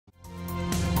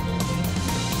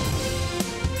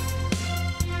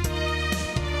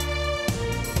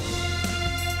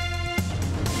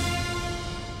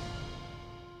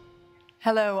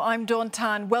Hello, I'm Dawn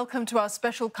Tan. Welcome to our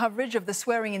special coverage of the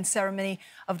swearing-in ceremony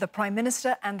of the Prime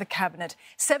Minister and the Cabinet.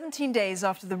 17 days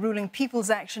after the ruling People's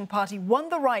Action Party won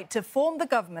the right to form the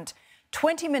government,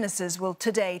 20 ministers will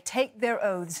today take their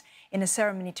oaths in a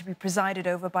ceremony to be presided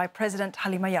over by President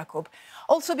Halima Yacob.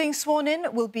 Also being sworn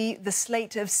in will be the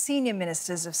slate of senior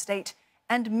ministers of state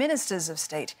and ministers of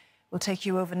state. We'll take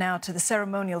you over now to the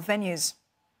ceremonial venues.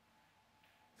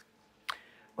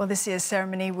 Well, this year's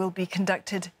ceremony will be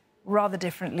conducted rather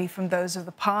differently from those of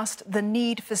the past. The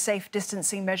need for safe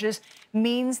distancing measures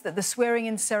means that the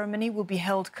swearing-in ceremony will be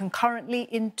held concurrently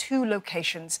in two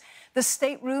locations: the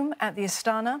State Room at the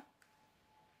Astana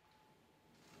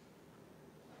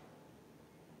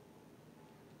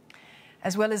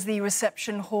as well as the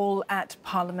reception hall at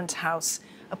Parliament House.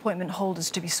 Appointment holders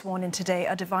to be sworn in today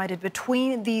are divided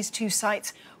between these two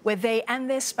sites, where they and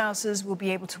their spouses will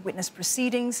be able to witness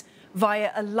proceedings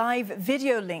via a live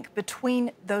video link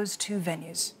between those two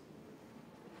venues.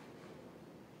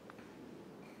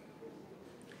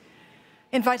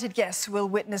 Invited guests will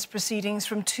witness proceedings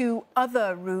from two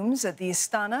other rooms at the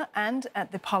Astana and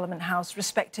at the Parliament House,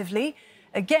 respectively.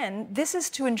 Again, this is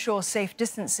to ensure safe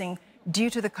distancing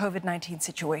due to the COVID-19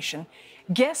 situation.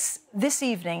 Guests this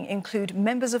evening include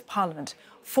members of Parliament,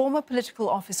 former political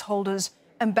office holders,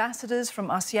 ambassadors from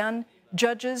ASEAN,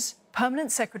 judges,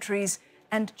 permanent secretaries,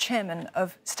 and chairmen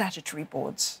of statutory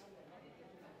boards.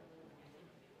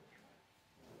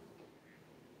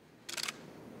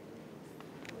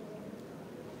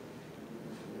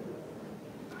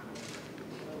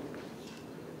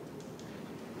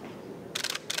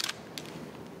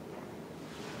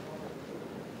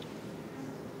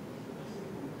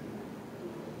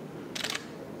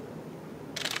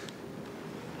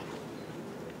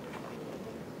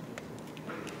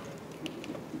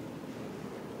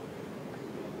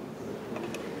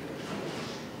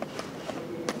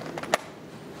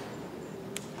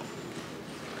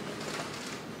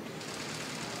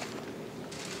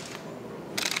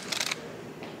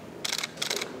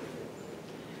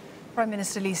 Prime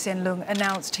Minister Lee Hsien Loong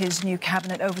announced his new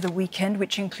cabinet over the weekend,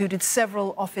 which included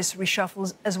several office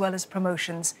reshuffles as well as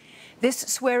promotions. This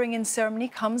swearing-in ceremony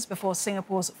comes before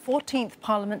Singapore's 14th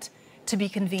Parliament to be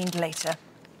convened later.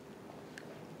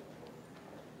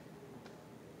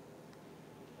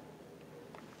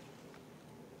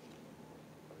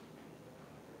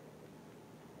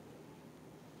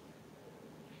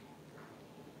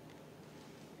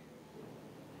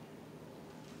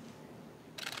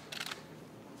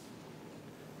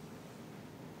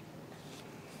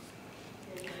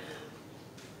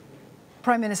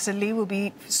 Prime Minister Lee will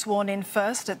be sworn in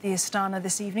first at the Astana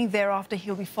this evening. Thereafter,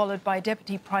 he'll be followed by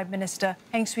Deputy Prime Minister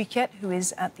Heng Swee Keat, who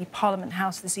is at the Parliament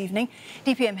House this evening.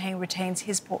 DPM Heng retains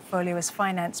his portfolio as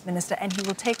Finance Minister, and he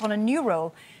will take on a new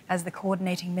role as the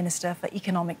Coordinating Minister for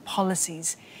Economic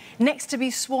Policies. Next to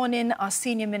be sworn in are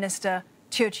Senior Minister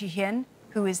Teo Chee Hean,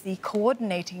 who is the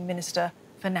Coordinating Minister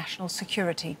for National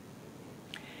Security,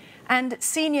 and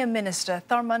Senior Minister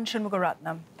Tharman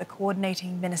Shanmugaratnam, the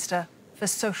Coordinating Minister for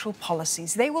Social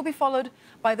Policies. They will be followed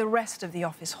by the rest of the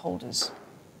office holders.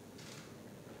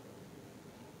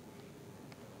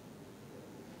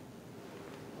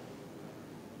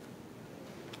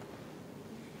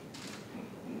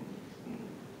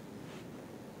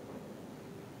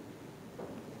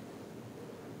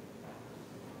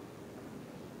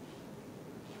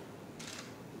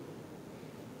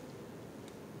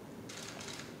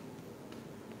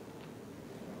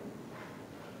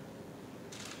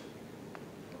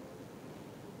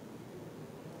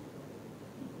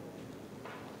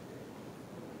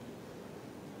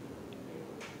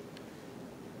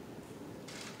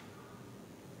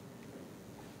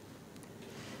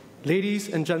 Ladies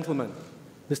and gentlemen,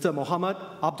 Mr. Mohammed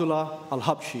Abdullah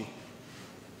Al-Habshi.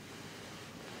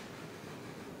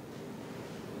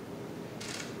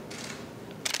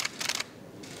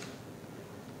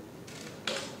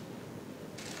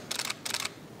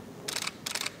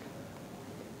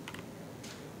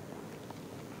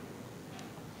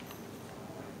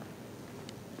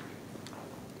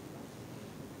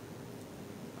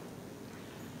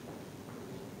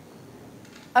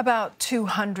 About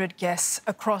 200 guests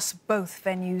across both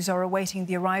venues are awaiting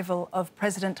the arrival of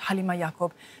President Halima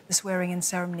Yacob. The swearing-in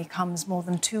ceremony comes more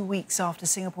than 2 weeks after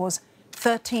Singapore's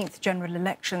 13th general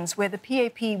elections, where the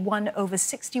PAP won over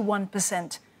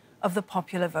 61% of the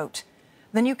popular vote.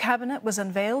 The new cabinet was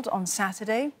unveiled on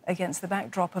Saturday against the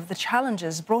backdrop of the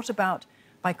challenges brought about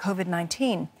by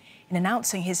COVID-19. In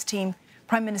announcing his team,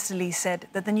 Prime Minister Lee said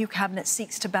that the new cabinet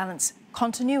seeks to balance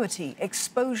continuity,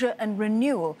 exposure and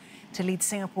renewal to lead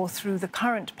Singapore through the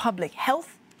current public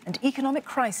health and economic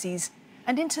crises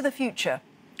and into the future.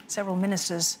 Several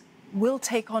ministers will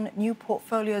take on new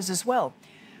portfolios as well.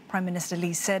 Prime Minister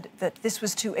Lee said that this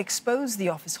was to expose the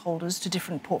office holders to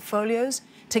different portfolios,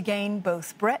 to gain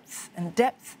both breadth and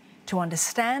depth, to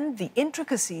understand the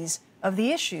intricacies of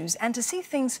the issues and to see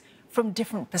things from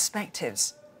different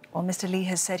perspectives. While Mr. Lee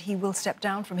has said he will step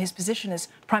down from his position as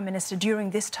Prime Minister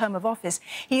during this term of office,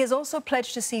 he has also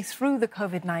pledged to see through the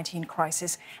COVID-19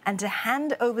 crisis and to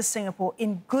hand over Singapore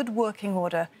in good working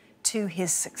order to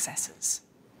his successors.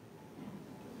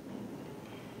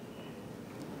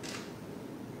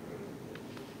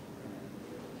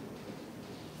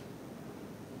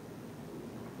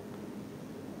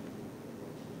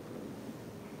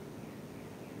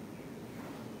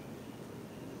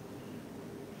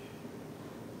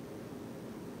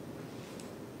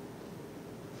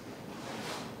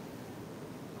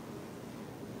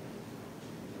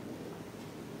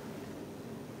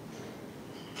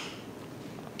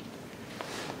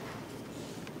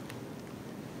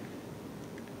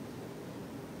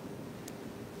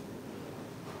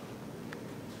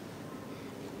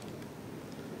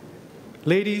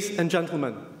 Ladies and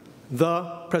gentlemen, the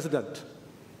President.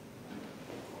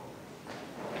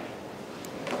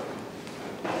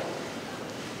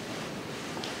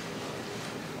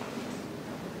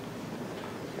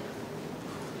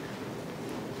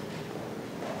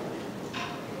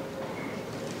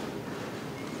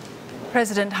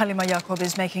 President Halimah Yacob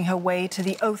is making her way to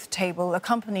the oath table,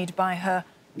 accompanied by her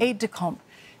aide-de-camp.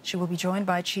 She will be joined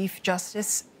by Chief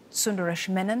Justice Sundaresh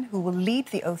Menon, who will lead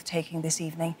the oath-taking this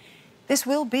evening. This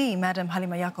will be Madam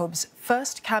Halimah Yacob's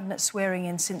first cabinet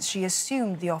swearing-in since she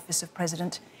assumed the office of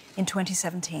President in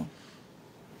 2017.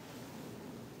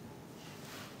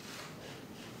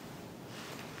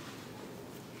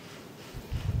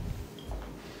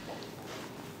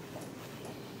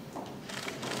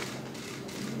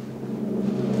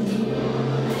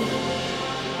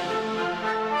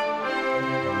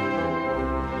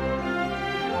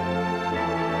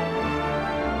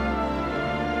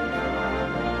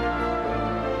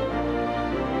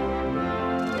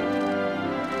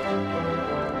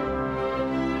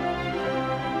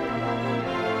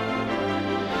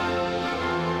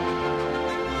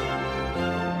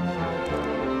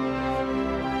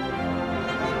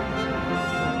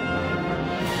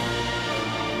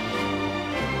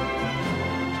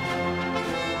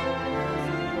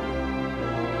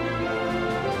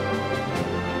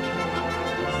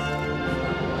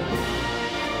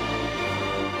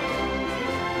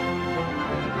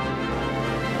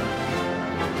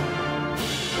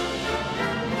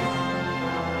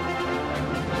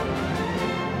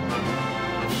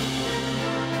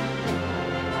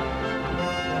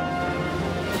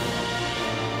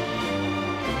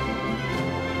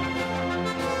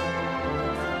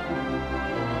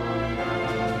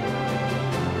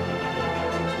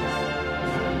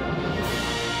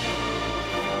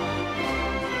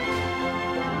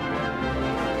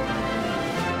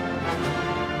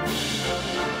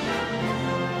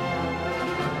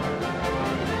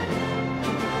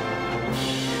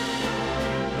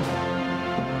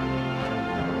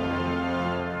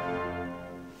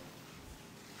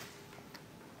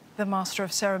 The Master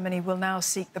of Ceremony will now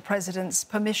seek the President's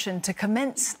permission to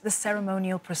commence the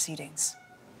ceremonial proceedings.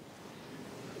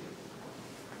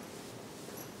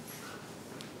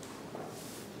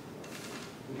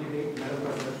 Good evening, Madam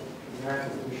President. May I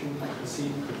have permission to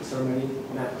proceed with the ceremony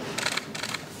now?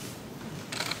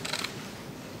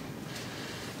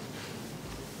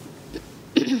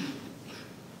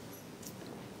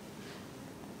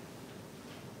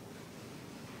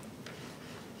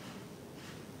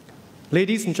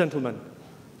 Ladies and gentlemen,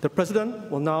 the President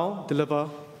will now deliver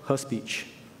her speech.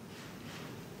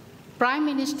 Prime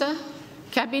Minister,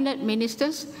 Cabinet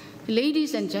Ministers,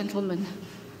 ladies and gentlemen,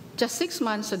 just 6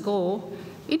 months ago,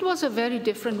 it was a very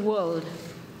different world.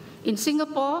 In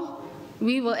Singapore,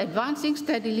 we were advancing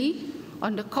steadily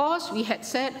on the course we had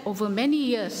set over many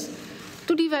years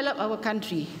to develop our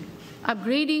country,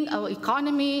 upgrading our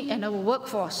economy and our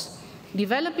workforce,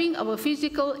 developing our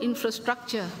physical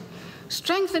infrastructure,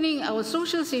 strengthening our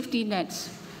social safety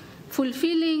nets,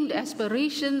 fulfilling the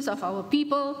aspirations of our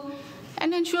people,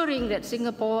 and ensuring that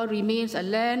Singapore remains a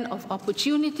land of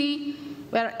opportunity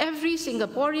where every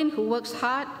Singaporean who works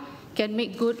hard can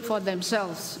make good for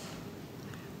themselves.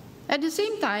 At the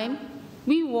same time,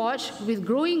 we watch with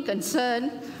growing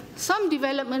concern some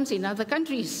developments in other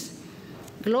countries.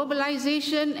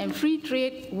 Globalization and free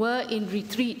trade were in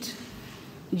retreat.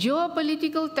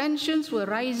 Geopolitical tensions were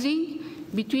rising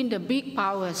between the big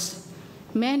powers.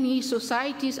 Many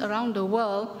societies around the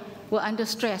world were under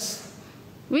stress.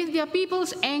 With their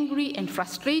peoples angry and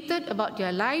frustrated about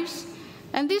their lives,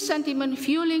 and this sentiment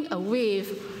fueling a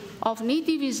wave of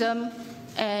nativism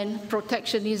and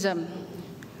protectionism.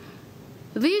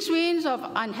 These waves of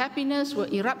unhappiness were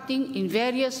erupting in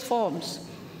various forms,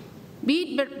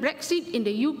 be it Brexit in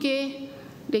the UK,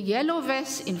 the Yellow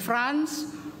Vests in France,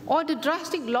 or the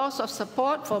drastic loss of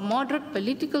support for moderate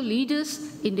political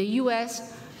leaders in the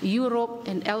US, Europe,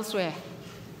 and elsewhere.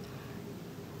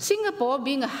 Singapore,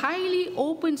 being a highly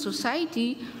open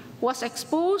society, was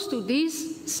exposed to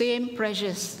these same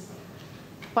pressures.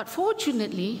 But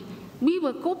fortunately, we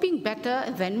were coping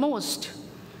better than most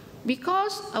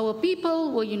because our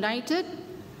people were united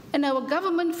and our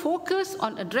government focused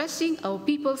on addressing our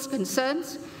people's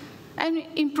concerns and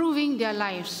improving their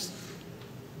lives.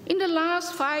 In the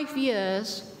last 5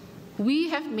 years, we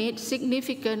have made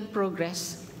significant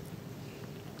progress.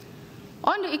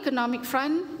 On the economic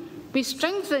front, we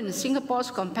strengthened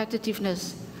Singapore's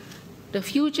competitiveness. The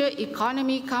Future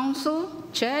Economy Council,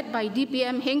 chaired by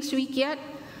DPM Heng Swee Keat,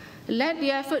 led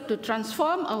the effort to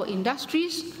transform our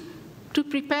industries, to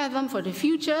prepare them for the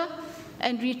future,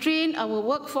 and retrain our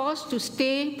workforce to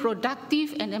stay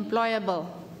productive and employable.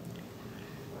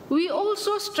 We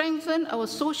also strengthened our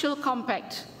social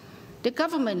compact. The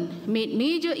government made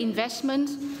major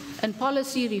investments and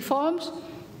policy reforms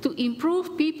to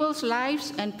improve people's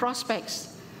lives and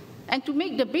prospects, and to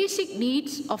make the basic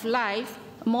needs of life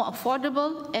more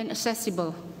affordable and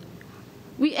accessible.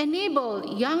 We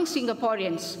enabled young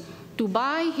Singaporeans to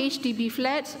buy HDB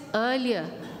flats earlier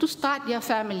to start their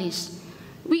families.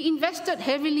 We invested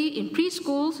heavily in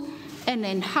preschools and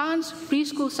enhanced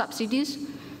preschool subsidies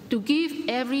to give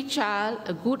every child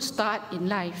a good start in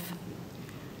life.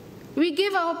 We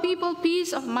give our people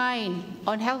peace of mind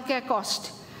on healthcare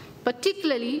costs,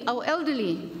 particularly our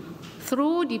elderly,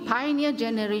 through the Pioneer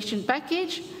Generation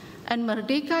Package and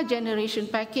Merdeka Generation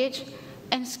Package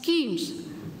and schemes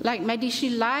like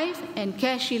MediShield Life and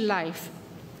CareShield Life.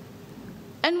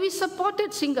 And we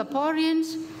supported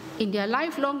Singaporeans in their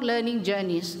lifelong learning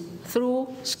journeys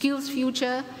through Skills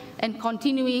Future and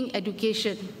continuing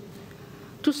education.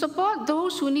 To support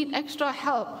those who need extra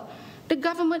help, the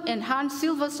government enhanced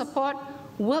Silver Support,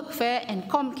 Workfare and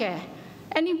Comcare,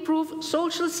 and improved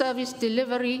social service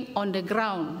delivery on the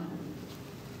ground.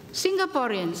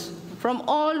 Singaporeans from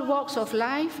all walks of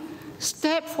life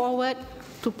stepped forward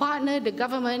to partner the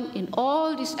government in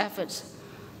all these efforts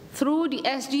through the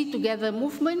SG Together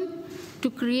movement to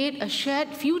create a shared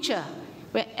future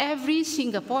where every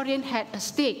Singaporean had a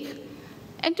stake,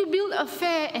 and to build a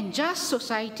fair and just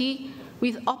society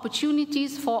with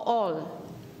opportunities for all.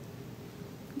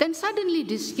 Then suddenly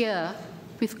this year,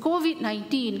 with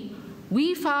COVID-19,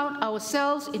 we found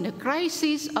ourselves in the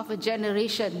crisis of a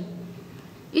generation.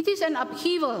 It is an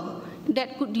upheaval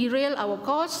that could derail our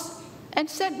course and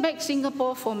set back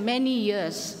Singapore for many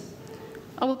years.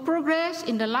 Our progress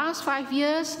in the last 5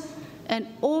 years and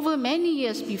over many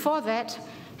years before that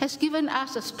has given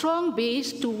us a strong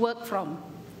base to work from.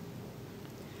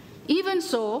 Even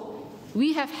so,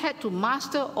 we have had to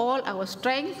master all our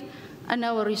strength and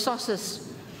our resources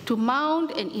to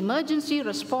mount an emergency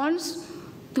response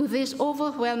to this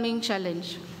overwhelming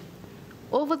challenge.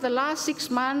 Over the last 6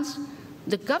 months,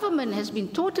 the government has been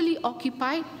totally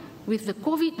occupied with the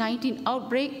COVID-19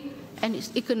 outbreak and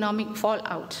its economic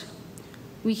fallout.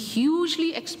 We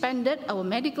hugely expanded our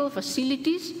medical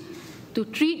facilities to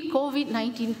treat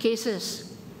COVID-19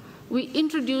 cases. We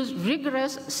introduced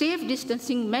rigorous safe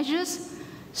distancing measures,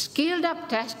 scaled up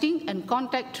testing and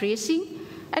contact tracing,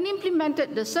 and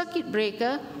implemented the circuit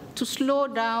breaker to slow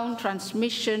down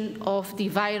transmission of the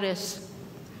virus.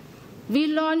 We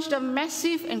launched a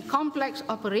massive and complex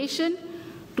operation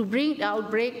to bring the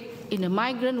outbreak in the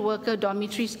migrant worker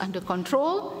dormitories under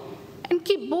control and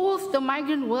keep both the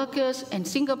migrant workers and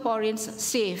Singaporeans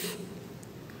safe.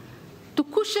 To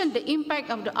cushion the impact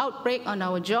of the outbreak on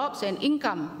our jobs and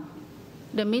income,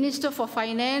 the Minister for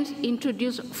Finance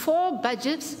introduced 4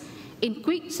 budgets in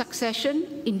quick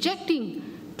succession, injecting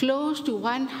close to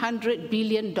 $100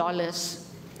 billion.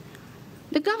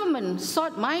 The government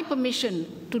sought my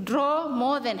permission to draw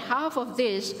more than half of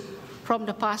this from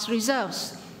the past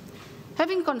reserves.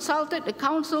 Having consulted the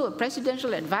Council of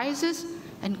Presidential Advisors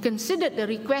and considered the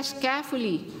request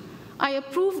carefully, I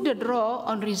approved the draw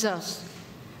on reserves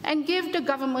and gave the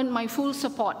government my full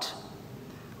support.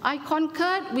 I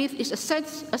concurred with its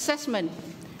assessment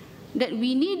that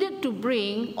we needed to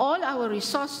bring all our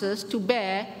resources to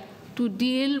bear to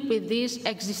deal with this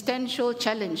existential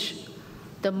challenge,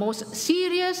 the most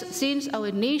serious since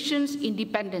our nation's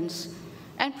independence,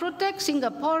 and protect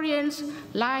Singaporeans'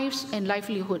 lives and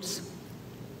livelihoods.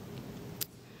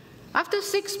 After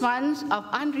 6 months of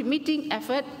unremitting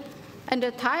effort, and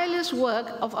the tireless work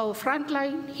of our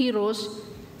frontline heroes,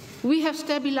 we have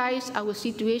stabilized our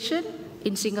situation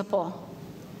in Singapore.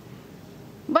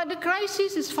 But the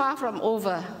crisis is far from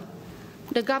over.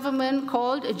 The government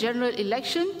called a general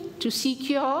election to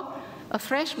secure a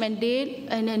fresh mandate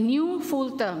and a new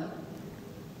full term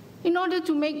in order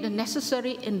to make the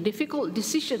necessary and difficult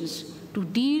decisions to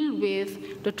deal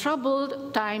with the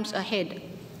troubled times ahead.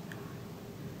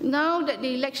 Now that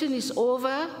the election is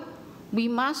over, we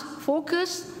must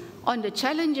focus on the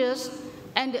challenges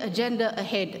and the agenda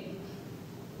ahead.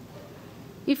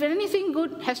 If anything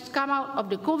good has come out of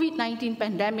the COVID-19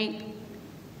 pandemic,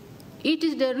 it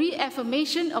is the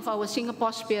reaffirmation of our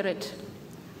Singapore spirit.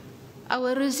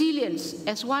 Our resilience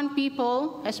as one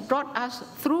people has brought us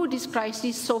through this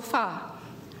crisis so far.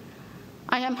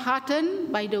 I am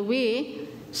heartened by the way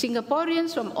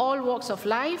Singaporeans from all walks of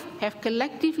life have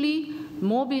collectively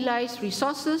mobilized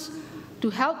resources to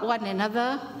help one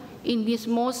another in this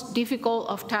most difficult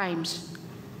of times.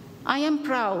 I am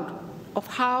proud of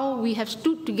how we have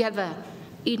stood together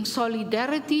in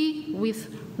solidarity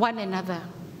with one another.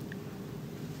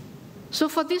 So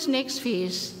for this next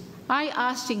phase, I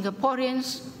ask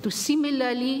Singaporeans to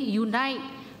similarly unite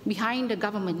behind the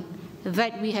government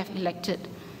that we have elected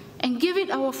and give it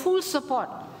our full support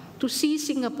to see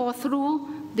Singapore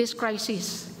through this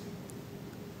crisis.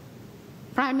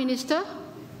 Prime Minister,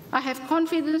 I have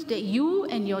confidence that you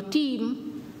and your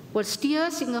team will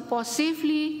steer Singapore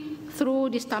safely through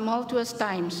these tumultuous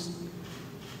times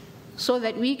so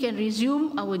that we can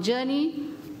resume our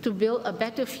journey to build a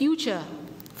better future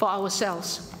for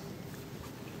ourselves.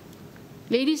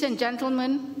 Ladies and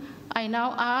gentlemen, I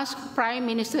now ask Prime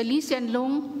Minister Lee Hsien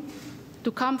Loong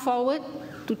to come forward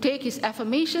to take his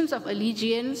affirmations of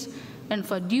allegiance and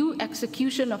for due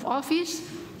execution of office,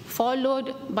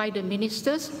 followed by the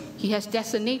ministers he has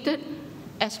designated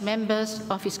as members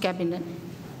of his cabinet.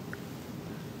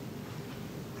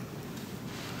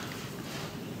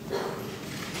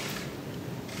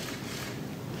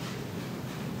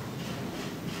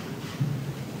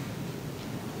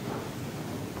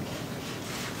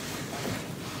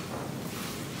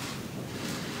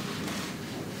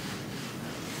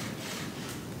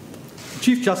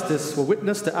 Chief Justice will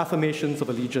witness the affirmations of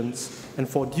allegiance and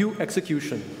for due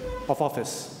execution of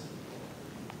office.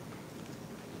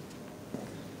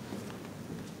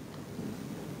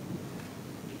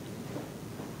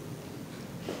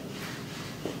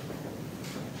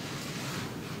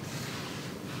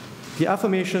 The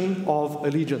affirmation of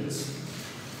allegiance.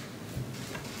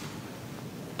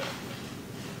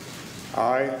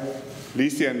 I, Lee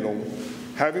Hsien Loong,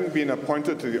 having been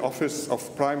appointed to the office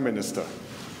of Prime Minister,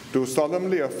 do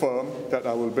solemnly affirm that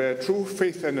I will bear true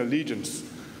faith and allegiance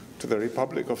to the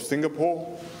Republic of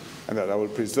Singapore and that I will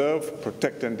preserve,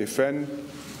 protect and defend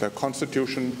the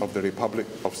Constitution of the Republic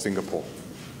of Singapore.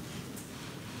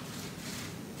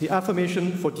 The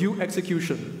affirmation for due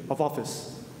execution of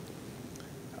office.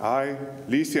 I,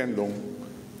 Lee Hsien Loong,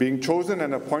 being chosen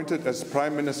and appointed as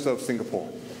Prime Minister of Singapore,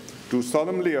 do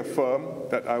solemnly affirm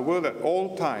that I will at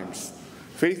all times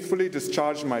faithfully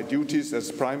discharge my duties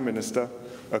as Prime Minister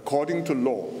according to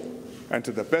law and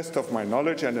to the best of my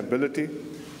knowledge and ability,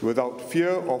 without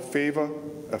fear or favor,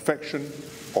 affection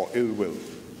or ill will.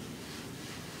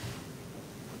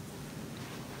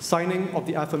 Signing of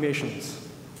the affirmations.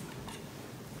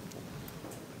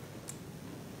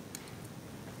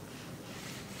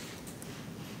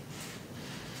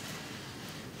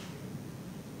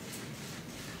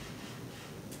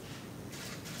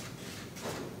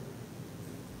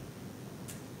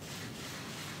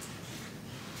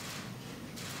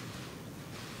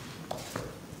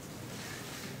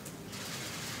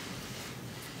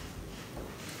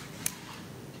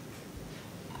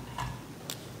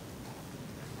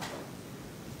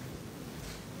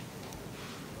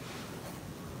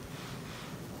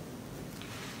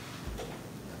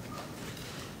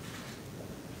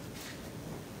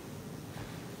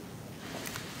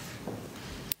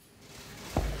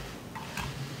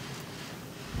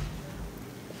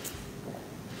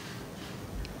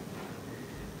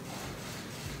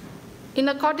 In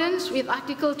accordance with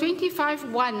Article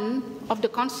 25(1) of the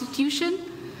Constitution,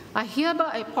 I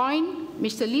hereby appoint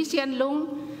Mr. Lee Hsien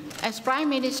Loong as Prime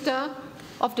Minister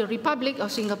of the Republic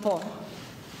of Singapore.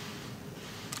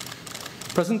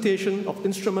 Presentation of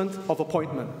instrument of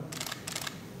appointment.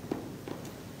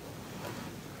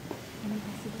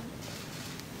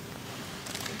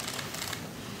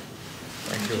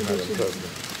 Thank you, Madam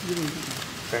President.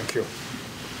 Thank you.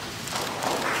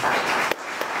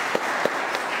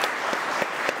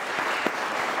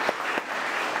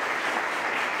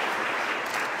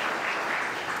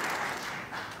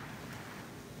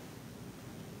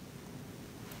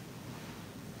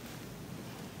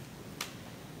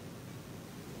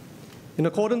 In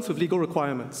accordance with legal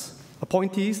requirements,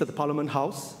 appointees at the Parliament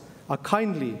House are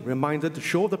kindly reminded to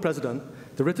show the President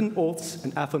the written oaths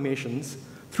and affirmations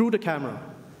through the camera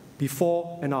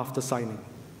before and after signing.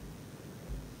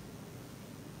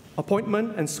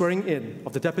 Appointment and swearing in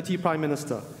of the Deputy Prime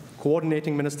Minister,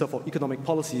 Coordinating Minister for Economic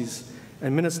Policies,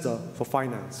 and Minister for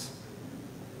Finance.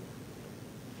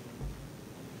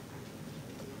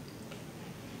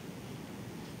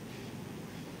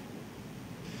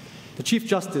 The Chief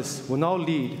Justice will now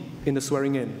lead in the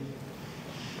swearing in.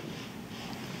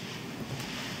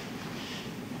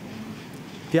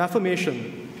 The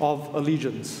affirmation of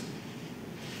allegiance.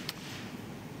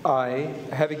 I,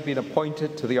 having been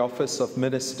appointed to the office of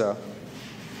Minister,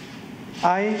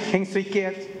 I, Heng Swee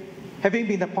Keat, having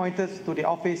been appointed to the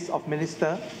office of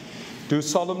Minister, do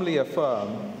solemnly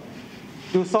affirm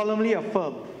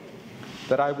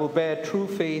that I will bear true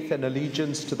faith and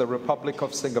allegiance to the Republic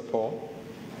of Singapore,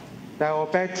 that I will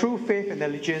bear true faith and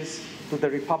allegiance to the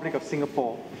Republic of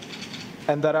Singapore,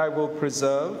 and that I will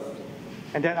preserve,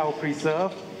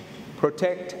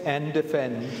 protect, and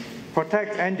defend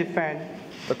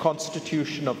the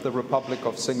Constitution of the Republic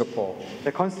of Singapore.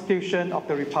 The Constitution of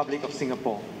the Republic of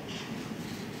Singapore.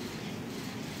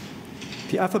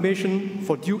 The affirmation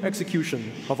for due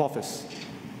execution of office.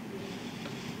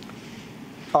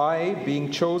 I, being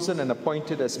chosen and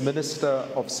appointed as Minister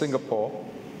of Singapore,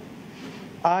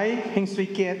 I, Heng Swee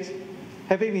Keat,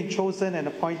 having been chosen and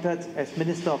appointed as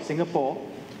Minister of Singapore,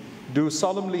 do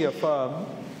solemnly affirm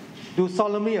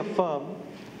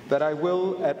that I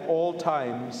will at all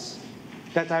times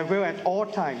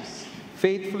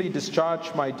faithfully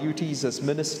discharge my duties as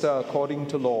Minister according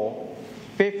to law,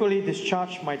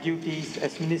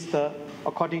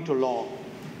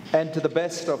 and to the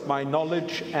best of my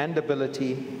knowledge and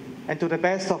ability,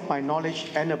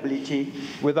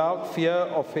 without fear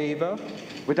or favor,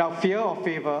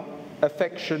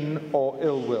 affection or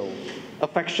ill will.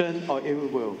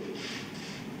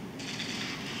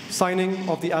 Signing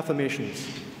of the affirmations.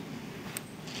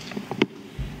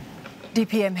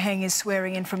 DPM Heng is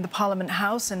swearing in from the Parliament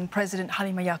House, and President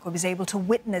Halimah Yacob is able to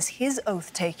witness his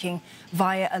oath-taking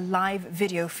via a live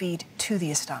video feed to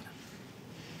the Istana.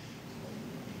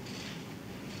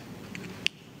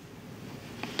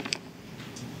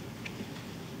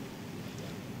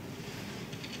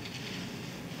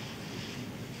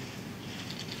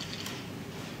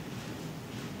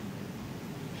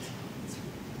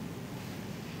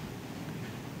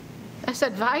 As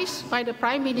advised by the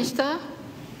Prime Minister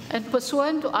and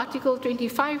pursuant to Article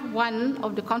 25(1)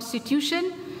 of the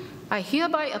Constitution, I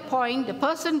hereby appoint the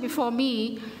person before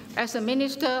me as a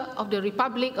Minister of the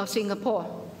Republic of Singapore.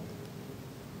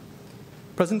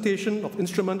 Presentation of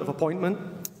instrument of appointment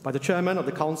by the Chairman of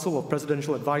the Council of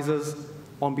Presidential Advisers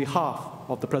on behalf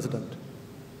of the President.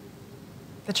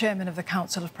 The Chairman of the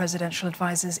Council of Presidential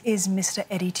Advisers is Mr.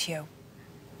 Eddie Teo.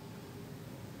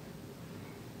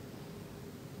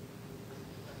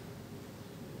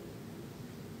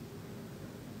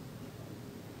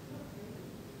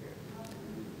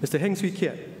 Mr. Heng Swee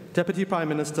Keat, Deputy Prime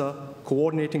Minister,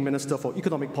 Coordinating Minister for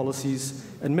Economic Policies,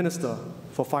 and Minister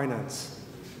for Finance.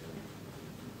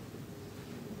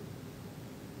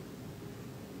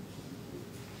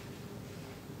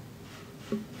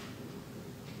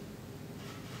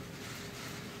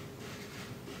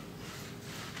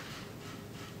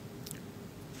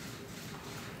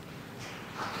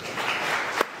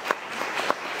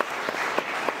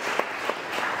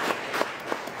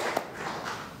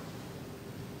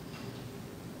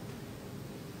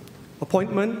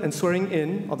 Appointment and swearing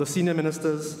in of the senior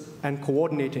ministers and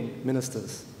coordinating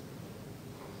ministers.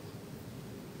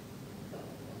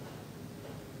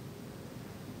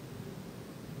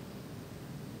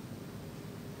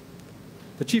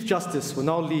 The Chief Justice will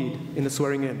now lead in the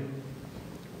swearing in.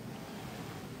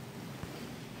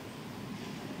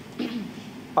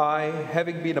 I,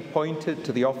 having been appointed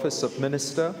to the office of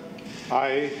Minister,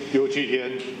 I, Teo Chee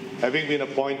Hian, having been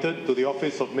appointed to the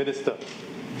office of Minister,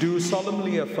 do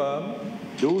solemnly affirm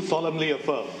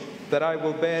that I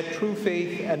will bear true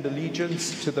faith and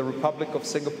allegiance to the Republic of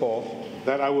Singapore,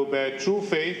 that I will bear true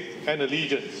faith and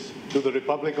allegiance to the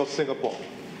Republic of Singapore,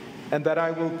 and that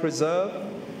I will preserve,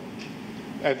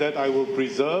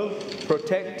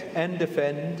 protect, and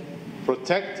defend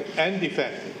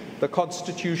the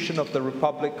Constitution of the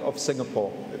Republic of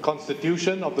Singapore. The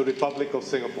Constitution of the Republic of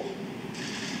Singapore.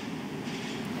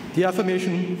 The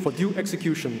affirmation for due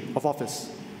execution of office.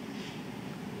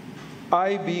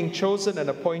 I, being chosen and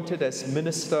appointed as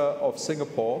Minister of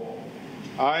Singapore,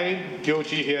 I, Teo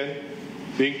Chee Hian,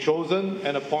 being chosen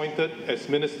and appointed as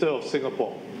Minister of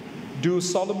Singapore, do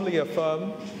solemnly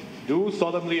affirm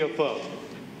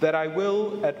that I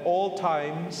will at all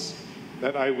times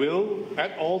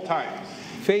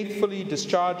faithfully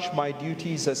discharge my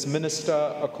duties as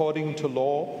minister according to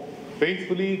law,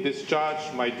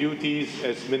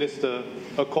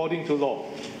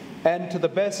 and to the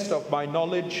best of my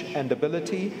knowledge and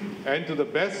ability,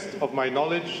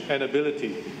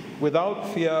 without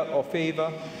fear or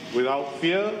favor,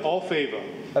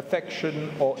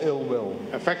 affection or ill will.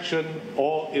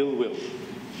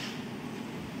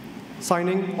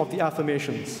 Signing of the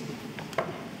affirmations.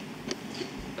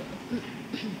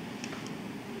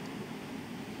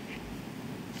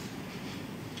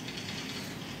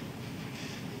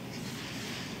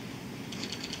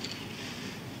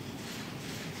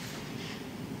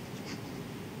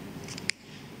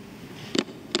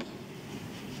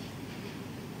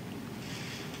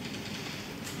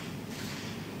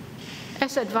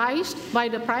 As advised by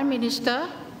the Prime Minister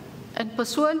and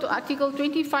pursuant to Article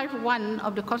 25(1)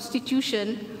 of the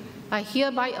Constitution, I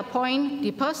hereby appoint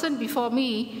the person before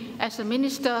me as a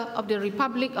Minister of the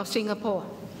Republic of Singapore.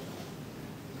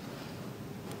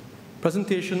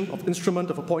 Presentation of instrument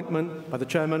of appointment by the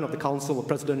Chairman of the Council of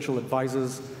Presidential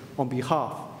Advisers on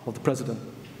behalf of the President.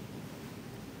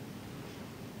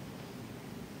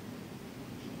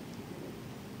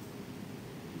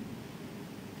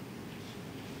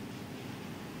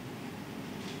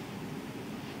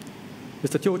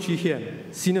 Mr. Teo Chee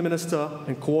Hean, Senior Minister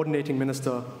and Coordinating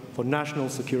Minister for National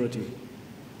Security.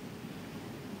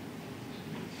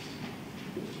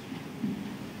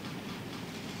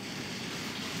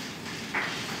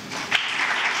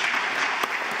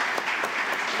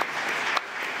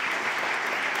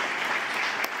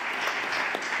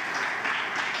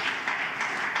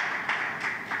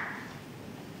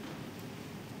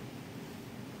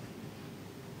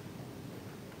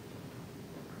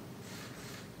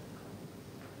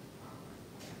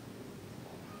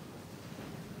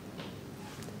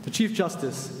 The Chief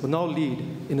Justice will now lead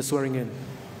in the swearing-in.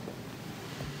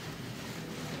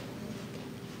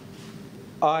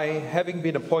 I, having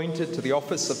been appointed to the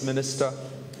office of Minister,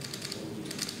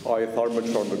 I, Tharman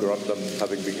Shanmugaratnam,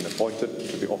 having been appointed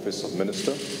to the office of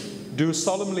Minister, do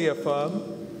solemnly affirm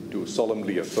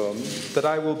that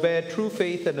I will bear true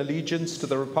faith and allegiance to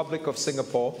the Republic of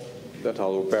Singapore, that I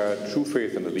will bear true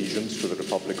faith and allegiance to the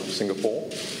Republic of Singapore,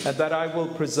 and that I will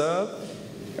preserve,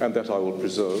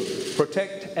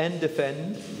 protect and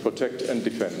defend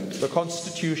the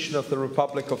Constitution of the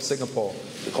Republic of Singapore.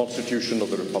 The Constitution of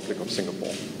the Republic of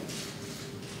Singapore.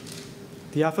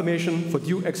 The affirmation for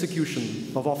due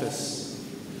execution of office.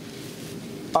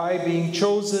 I, being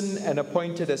chosen and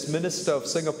appointed as Minister of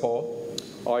Singapore,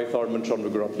 I, Tharman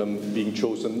Shanmugaratnam, being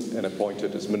chosen and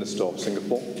appointed as Minister of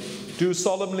Singapore, do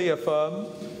solemnly affirm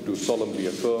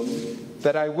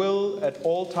that I will at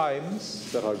all times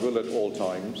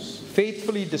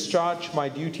faithfully discharge my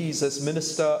duties as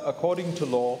Minister according to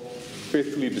law,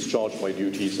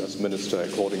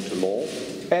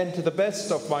 and to the best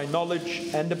of my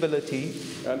knowledge and ability,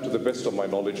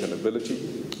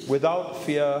 without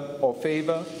fear or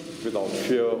favor,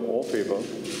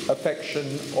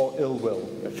 affection or ill will.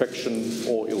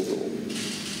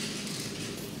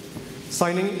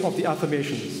 Signing of the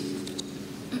affirmations.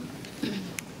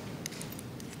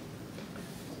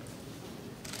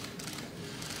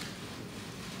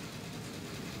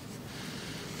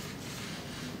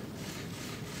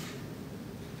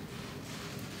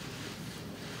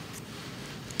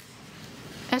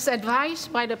 As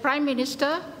advised by the Prime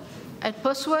Minister and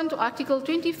pursuant to Article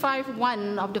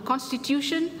 25(1) of the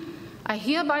Constitution, I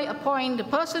hereby appoint the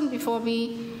person before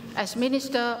me as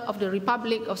Minister of the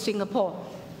Republic of Singapore.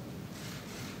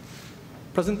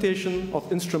 Presentation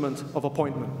of instrument of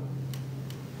appointment.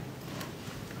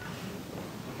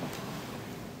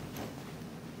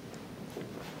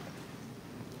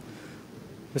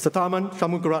 Mr. Tharman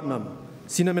Shanmugaratnam,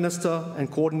 Senior Minister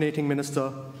and Coordinating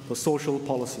Minister for Social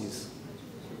Policies.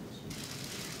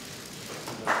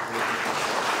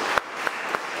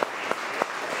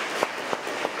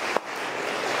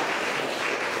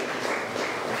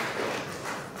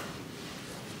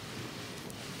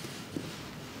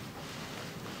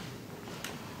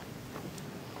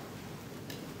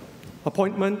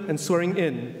 Appointment and swearing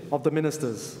in of the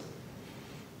ministers.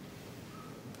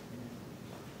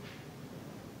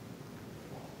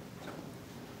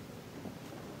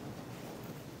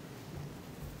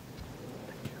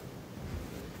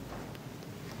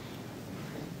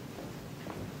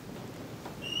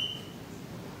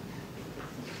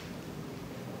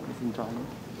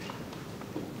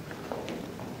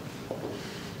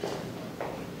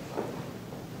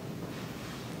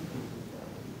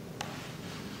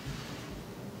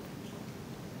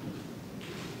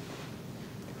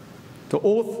 The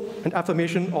oath and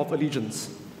affirmation of allegiance.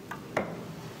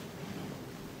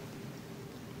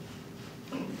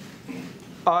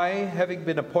 I, having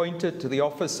been appointed to the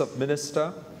office of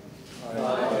Minister,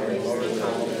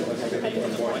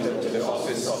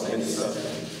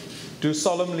 do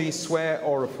solemnly swear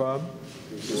or affirm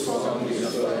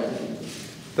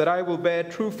that I will bear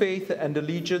true faith and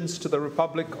allegiance to the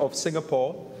Republic of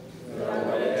Singapore,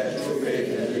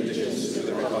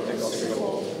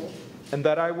 and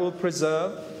that I will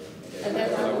preserve,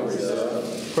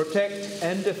 protect,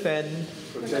 and defend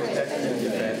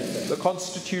the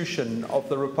Constitution of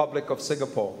the Republic of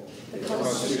Singapore.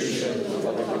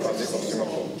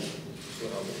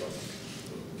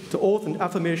 The oath and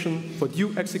affirmation for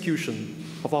due execution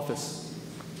of office.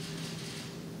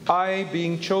 I,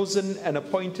 being chosen and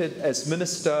appointed as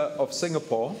Minister of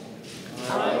Singapore,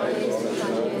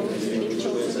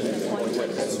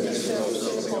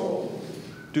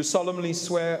 do solemnly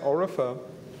swear or affirm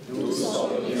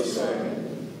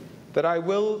that I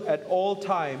will at all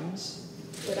times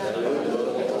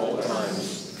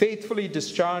faithfully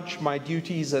discharge my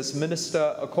duties as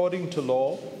Minister according to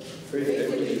law,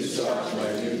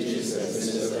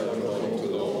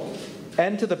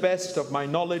 and to the best of my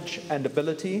knowledge and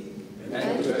ability,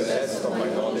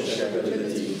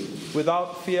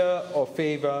 without fear or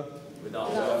favor,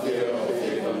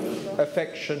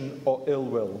 affection or ill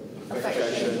will.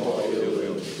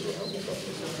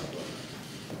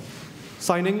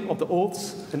 Signing of the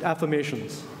oaths and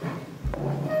affirmations.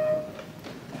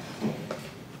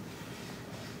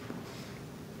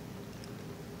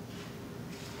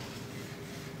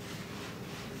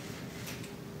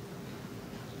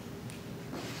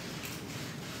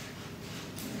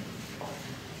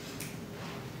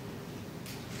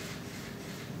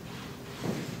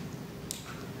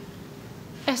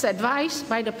 As advised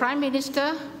by the Prime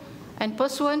Minister and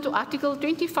pursuant to Article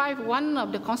 25(1)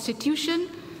 of the Constitution,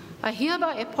 I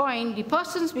hereby appoint the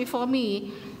persons before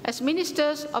me as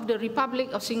Ministers of the Republic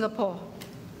of Singapore.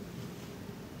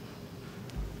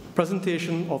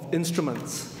 Presentation of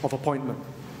instruments of appointment.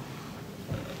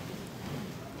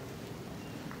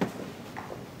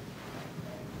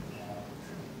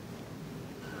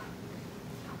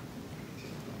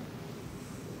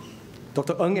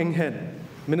 Dr. Ng Eng Hen,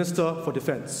 Minister for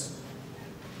Defence.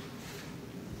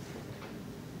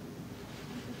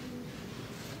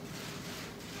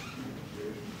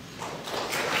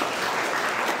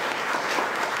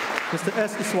 Mr.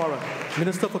 S. Iswaran,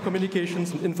 Minister for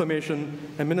Communications and Information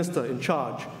and Minister in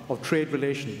charge of Trade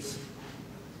Relations.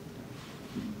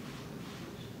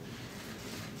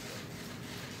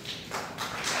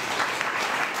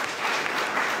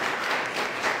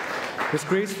 Ms.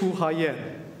 Grace Fu Hai Yen,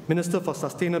 Minister for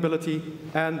Sustainability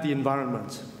and the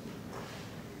Environment.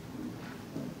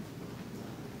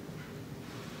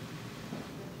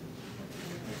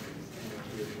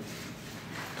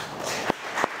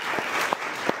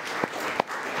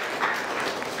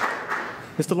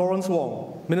 Mr. Lawrence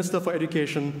Wong, Minister for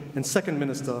Education and Second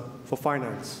Minister for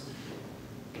Finance.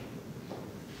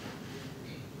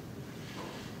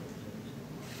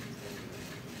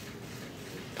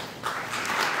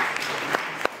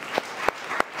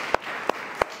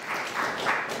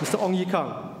 Mr. Ong Ye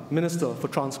Kung, Minister for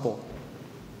Transport.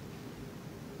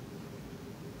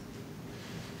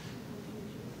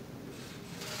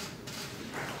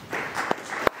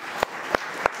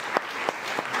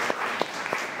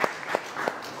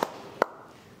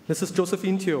 Mrs.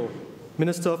 Josephine Teo,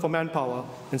 Minister for Manpower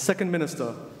and Second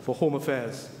Minister for Home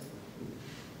Affairs.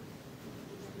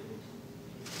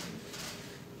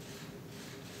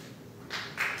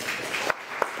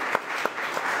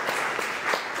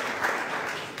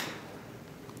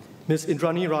 Ms.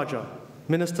 Indrani Raja,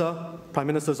 Minister, Prime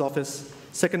Minister's Office,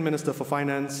 Second Minister for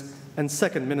Finance and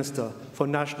Second Minister for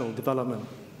National Development.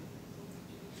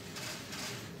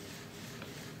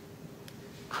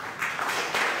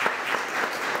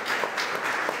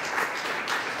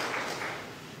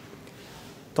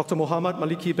 Dr. Muhammad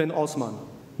Maliki bin Osman,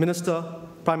 Minister,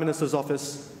 Prime Minister's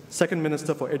Office, Second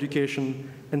Minister for Education,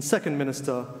 and Second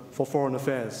Minister for Foreign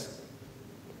Affairs.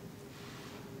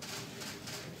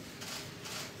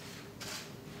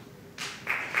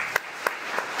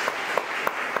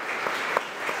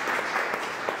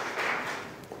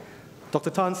 Dr.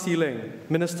 Tan See Leng,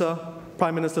 Minister,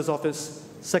 Prime Minister's Office,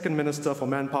 Second Minister for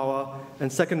Manpower,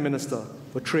 and Second Minister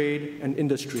for Trade and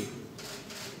Industry.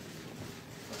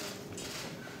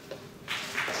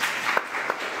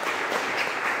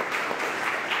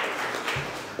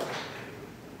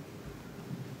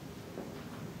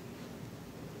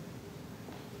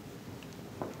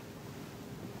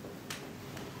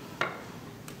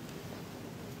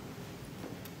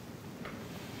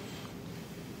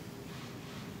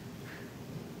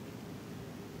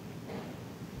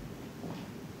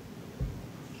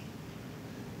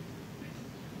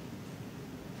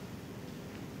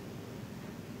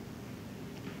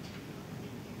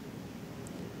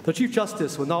 The Chief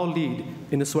Justice will now lead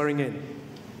in the swearing-in.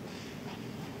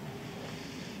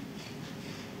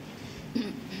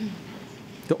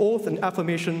 The oath and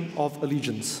affirmation of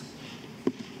allegiance.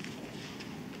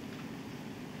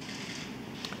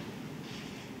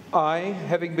 I,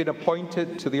 having been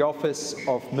appointed to the office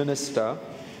of Minister,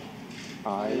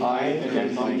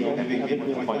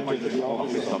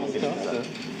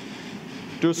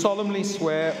 do solemnly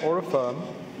swear or affirm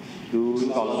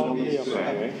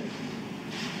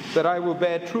that I will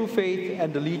bear true faith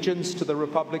and allegiance to the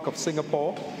Republic of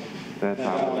Singapore, that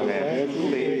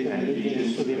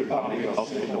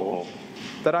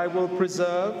I will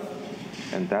preserve,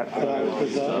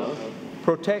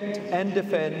 protect and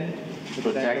defend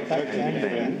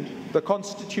the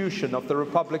Constitution of the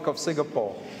Republic of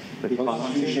Singapore,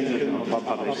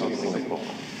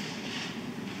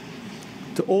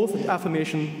 The oath and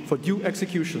affirmation for due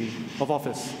execution of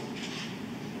office.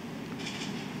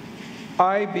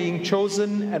 I, being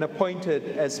chosen and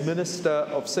appointed as Minister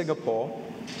of Singapore,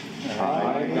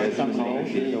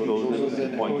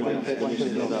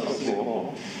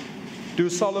 do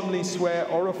solemnly swear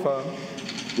or affirm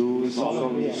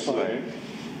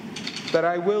that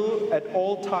I will at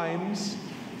all times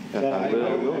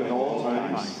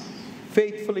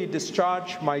faithfully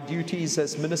discharge my duties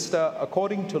as Minister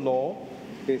according to law,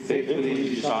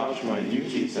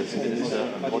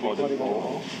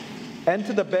 and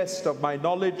to the best of my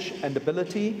knowledge and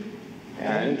ability,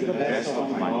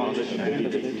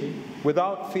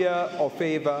 without fear or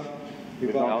favor,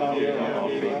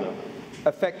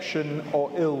 affection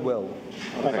or ill will.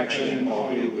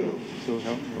 So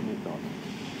help me God.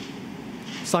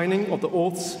 Signing of the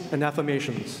oaths and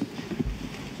affirmations.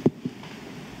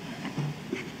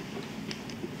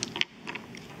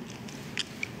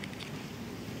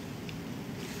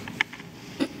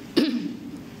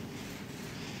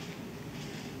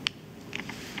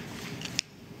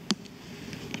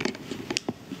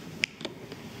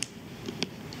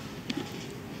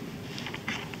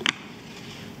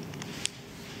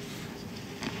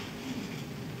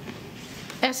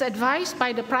 As advised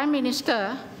by the Prime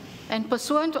Minister and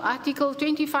pursuant to Article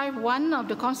 25(1) of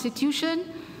the Constitution,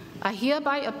 I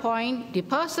hereby appoint the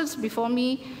persons before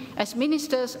me as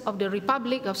Ministers of the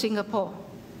Republic of Singapore.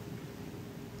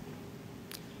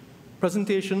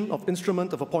 Presentation of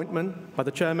instrument of appointment by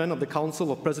the Chairman of the Council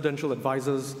of Presidential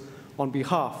Advisers on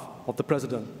behalf of the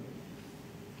President.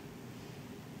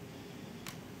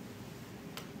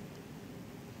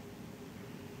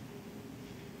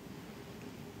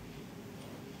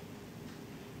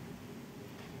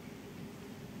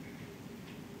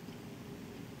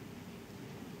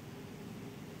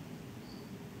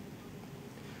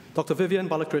 Dr. Vivian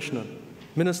Balakrishnan,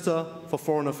 Minister for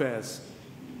Foreign Affairs.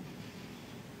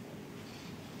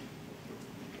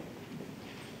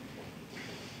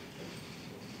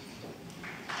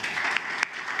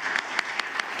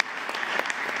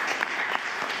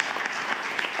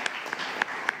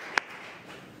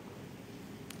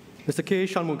 Mr. K.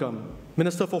 Shanmugam,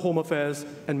 Minister for Home Affairs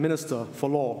and Minister for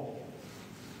Law.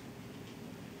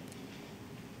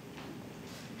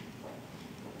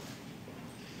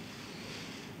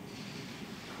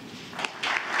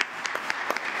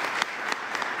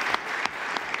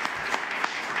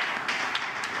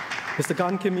 Mr.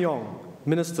 Gan Kim Yong,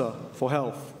 Minister for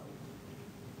Health.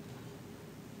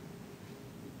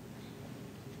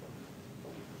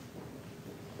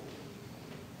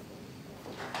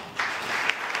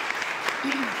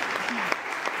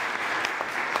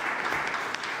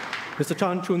 Mr.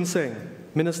 Chan Chun Sing,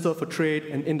 Minister for Trade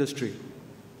and Industry.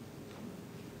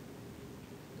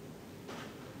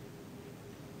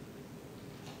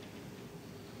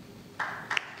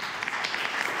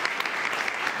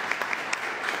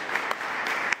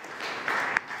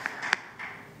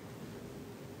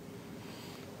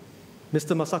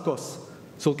 Mr. Masakos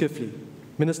Zulkifli,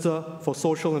 Minister for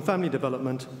Social and Family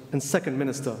Development and Second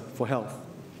Minister for Health.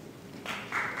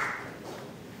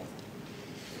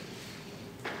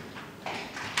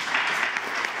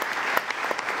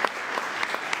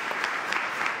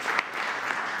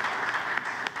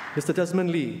 Mr.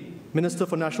 Desmond Lee, Minister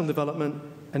for National Development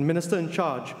and Minister in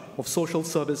charge of Social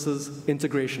Services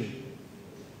Integration.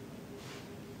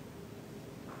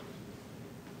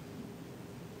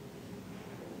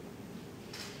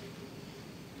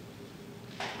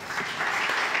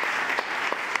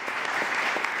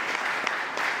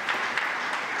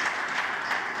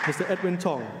 Mr. Edwin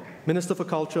Tong, Minister for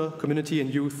Culture, Community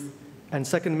and Youth, and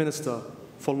Second Minister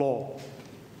for Law.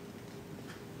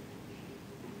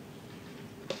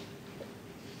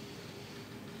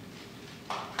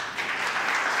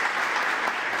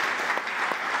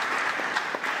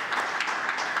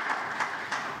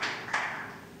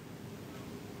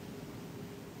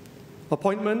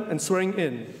 appointment and swearing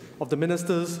in of the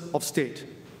Ministers of State.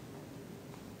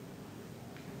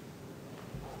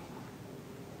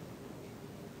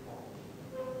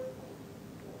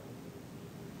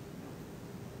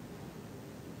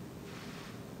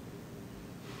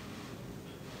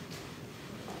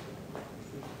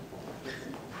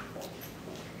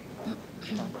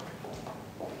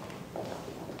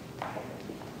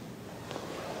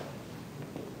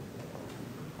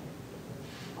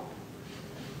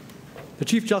 The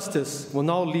Chief Justice will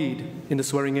now lead in the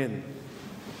swearing in,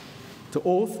 the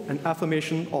oath and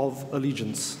affirmation of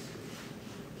allegiance.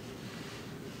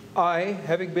 I,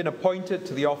 having been appointed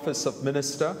to the office of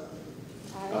Minister,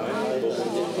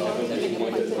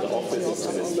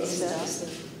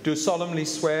 do solemnly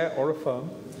swear or affirm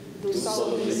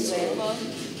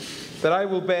that I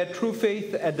will bear true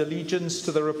faith and allegiance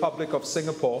to the Republic of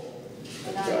Singapore,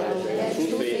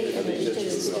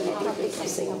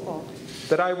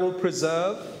 that I will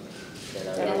preserve,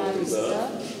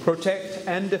 protect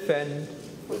and defend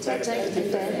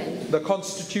the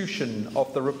Constitution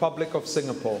of the Republic of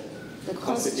Singapore. The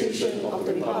Constitution of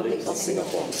the Republic of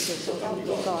Singapore. So help me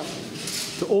God.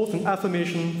 The oath and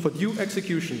affirmation for due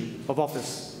execution of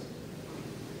office.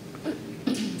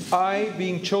 I,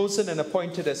 being chosen and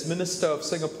appointed as Minister of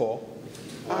Singapore,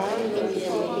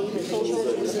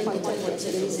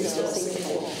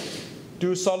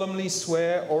 do solemnly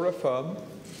swear or affirm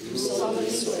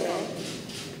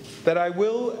that I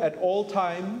will at all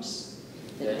times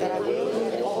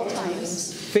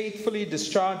faithfully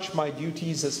discharge my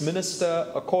duties as Minister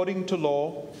according to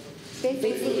law,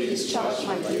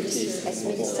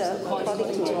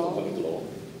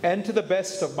 and to the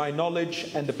best of my knowledge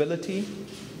and ability,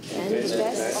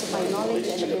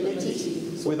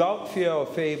 without fear or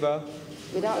favor,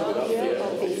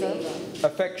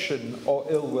 affection or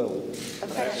ill will. So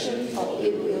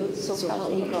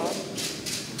help me God.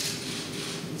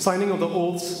 Signing of the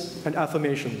oaths and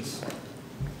affirmations.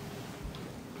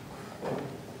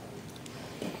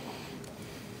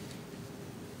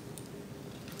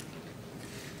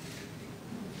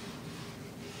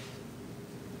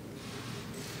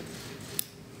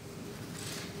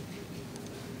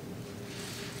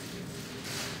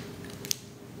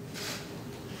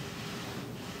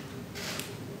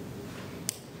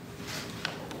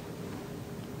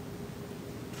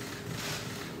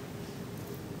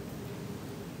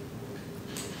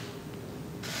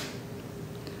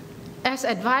 As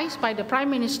advised by the Prime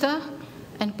Minister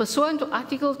and pursuant to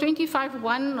Article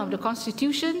 25(1) of the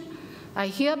Constitution, I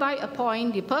hereby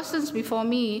appoint the persons before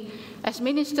me as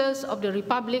Ministers of the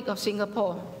Republic of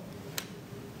Singapore.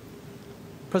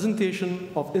 Presentation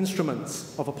of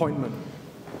instruments of appointment.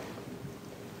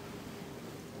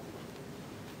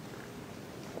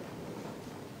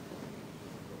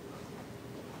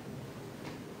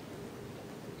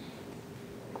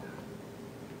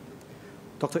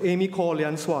 Dr. Amy Khor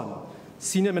Lian Swan,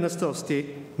 Senior Minister of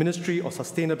State, Ministry of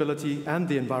Sustainability and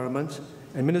the Environment,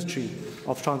 and Ministry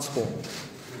of Transport.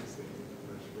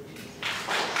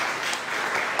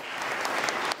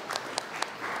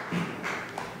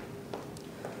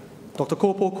 Dr.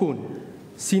 Koh Poh Koon,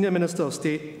 Senior Minister of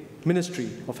State,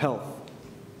 Ministry of Health.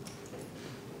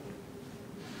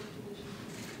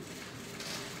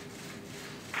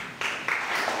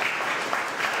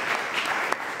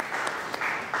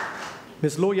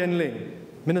 Ms. Loh Yen Ling,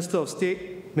 Minister of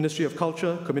State, Ministry of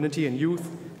Culture, Community and Youth,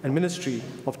 and Ministry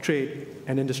of Trade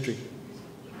and Industry.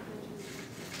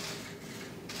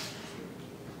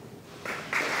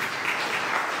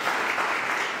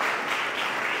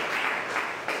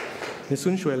 Ms.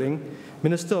 Sun Xueling,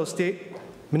 Minister of State,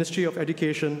 Ministry of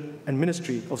Education, and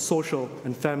Ministry of Social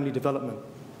and Family Development.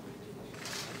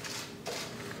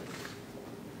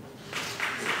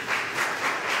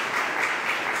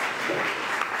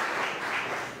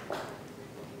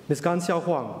 Ms. Gan Xiao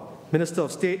Huang, Minister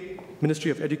of State, Ministry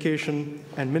of Education,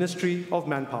 and Ministry of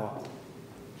Manpower.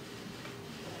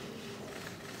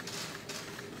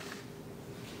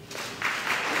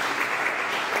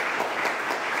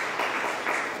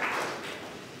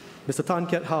 Mr. Tan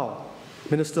Kiat Hao,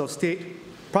 Minister of State,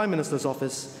 Prime Minister's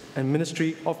Office, and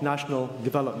Ministry of National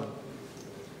Development.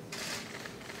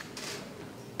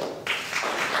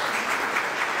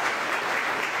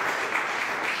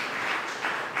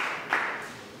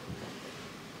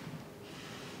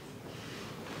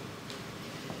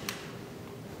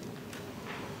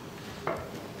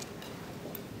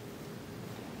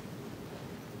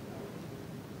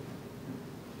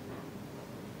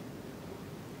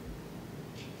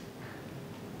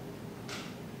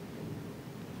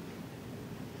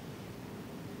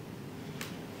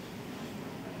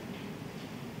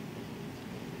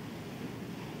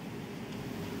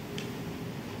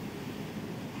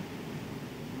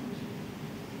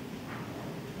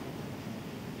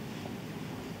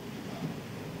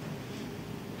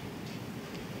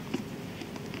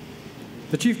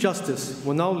 The Chief Justice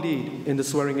will now lead in the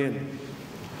swearing-in.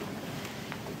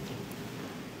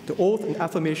 The oath and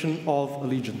affirmation of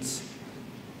allegiance.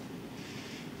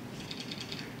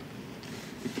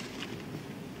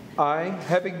 I,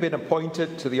 having been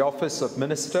appointed to the office of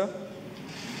Minister,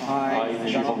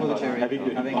 having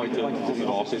been appointed to the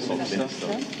office of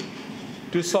Minister,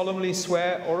 do solemnly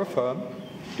swear or affirm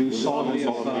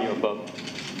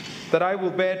that I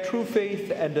will bear true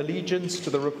faith and allegiance to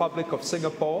the Republic of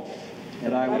Singapore,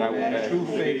 that I will bear true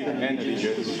faith and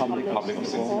allegiance to the Republic of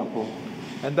Singapore,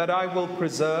 and that I will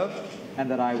preserve,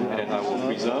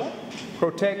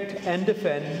 protect and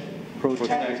defend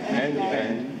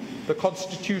the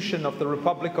Constitution of the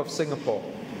Republic of Singapore.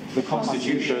 The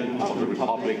Constitution of the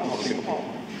Republic of Singapore.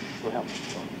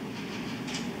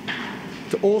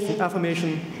 The oath and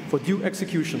affirmation for due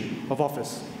execution of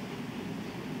office.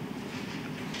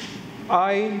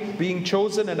 I, being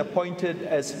chosen and appointed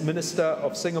as Minister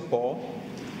of Singapore,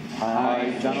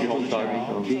 having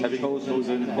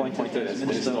chosen and appointed as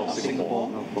Minister of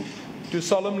Singapore, do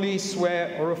solemnly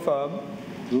swear or affirm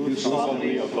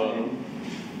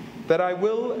that I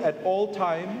will at all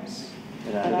times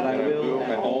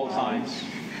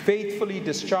faithfully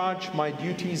discharge my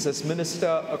duties as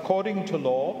Minister according to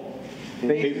law,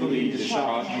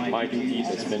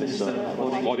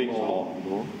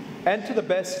 and to the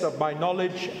best of my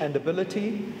knowledge and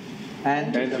ability,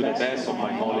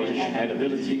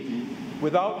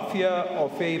 without fear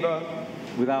or favor,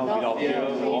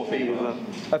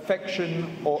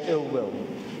 affection or ill will.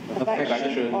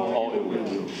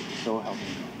 So help me.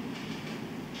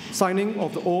 Signing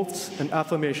of the oaths and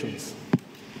affirmations.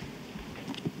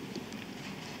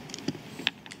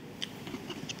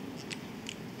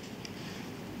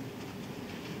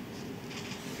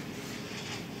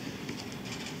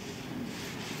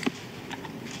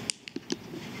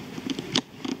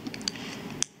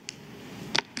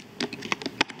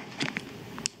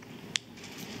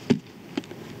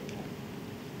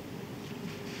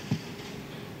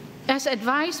 As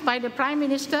advised by the Prime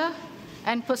Minister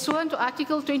and pursuant to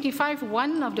Article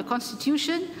 25(1) of the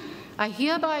Constitution, I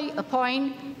hereby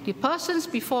appoint the persons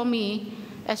before me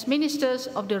as Ministers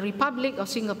of the Republic of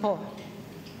Singapore.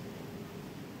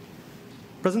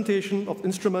 Presentation of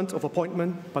instrument of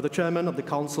appointment by the Chairman of the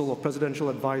Council of Presidential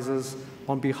Advisers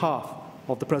on behalf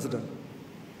of the President.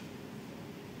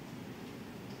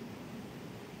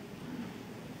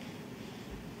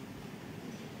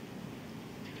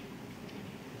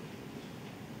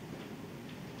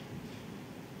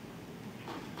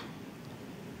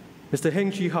 Mr.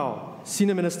 Heng Chee How,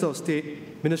 Senior Minister of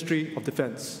State, Ministry of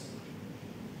Defence.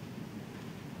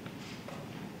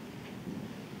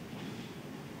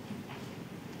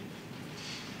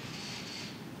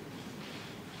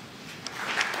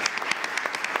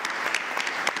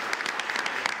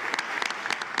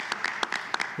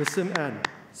 Ms. Sim Ann,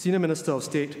 Senior Minister of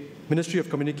State, Ministry of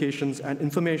Communications and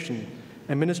Information,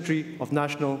 and Ministry of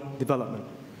National Development.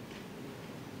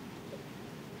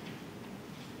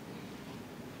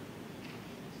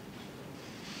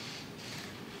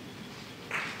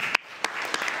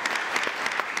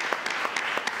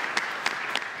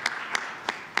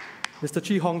 Mr.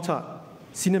 Chee Hong Tat,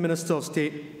 Senior Minister of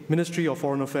State, Ministry of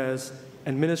Foreign Affairs,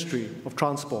 and Ministry of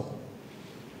Transport.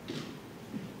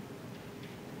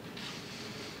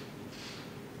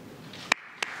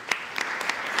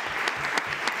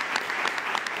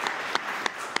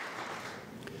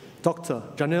 Dr.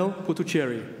 Janil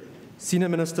Puthucheary, Senior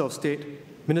Minister of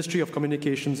State, Ministry of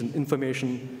Communications and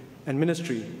Information, and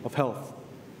Ministry of Health.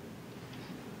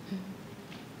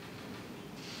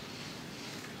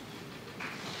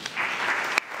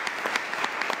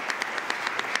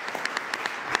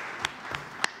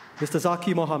 Mr.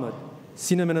 Zaki Mohammed,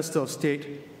 Senior Minister of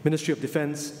State, Ministry of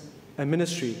Defence, and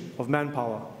Ministry of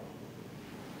Manpower.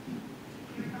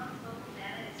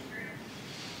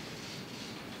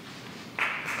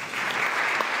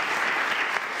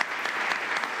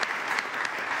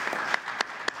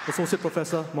 Associate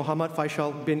Professor Muhammad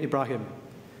Faisal bin Ibrahim,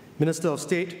 Minister of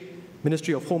State,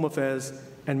 Ministry of Home Affairs,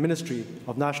 and Ministry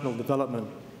of National Development.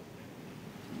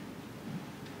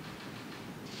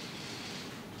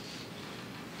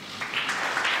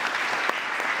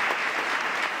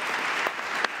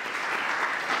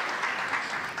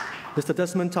 Mr.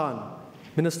 Desmond Tan,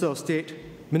 Minister of State,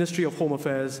 Ministry of Home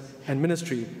Affairs, and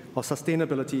Ministry of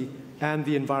Sustainability and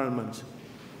the Environment.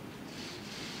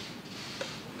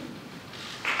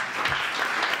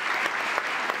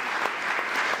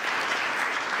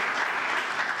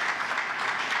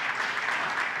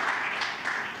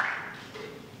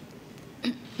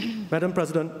 Madam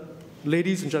President,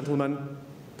 ladies and gentlemen,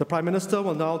 the Prime Minister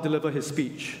will now deliver his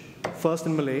speech, first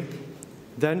in Malay,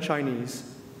 then Chinese,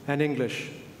 and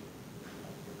English.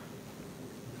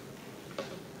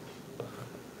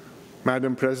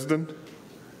 Madam President,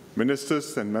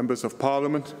 Ministers and Members of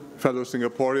Parliament, fellow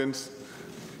Singaporeans,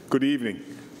 good evening.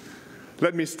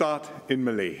 Let me start in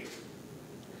Malay.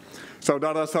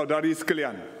 Saudara-saudari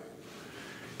sekalian,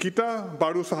 kita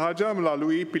baru sahaja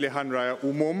melalui pilihan raya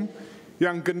umum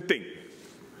yang genting,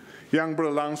 yang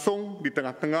berlangsung di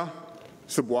tengah-tengah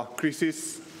sebuah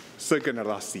krisis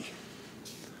segenerasi.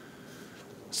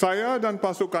 Saya dan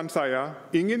pasukan saya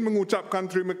ingin mengucapkan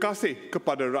terima kasih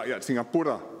kepada rakyat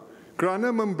Singapura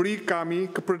kerana memberi kami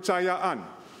kepercayaan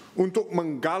untuk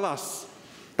menggalas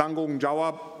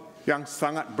tanggungjawab yang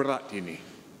sangat berat ini.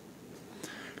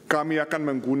 Kami akan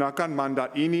menggunakan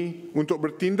mandat ini untuk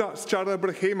bertindak secara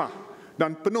berhemah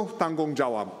dan penuh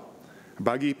tanggungjawab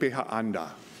bagi pihak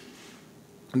anda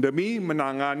demi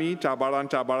menangani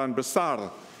cabaran-cabaran besar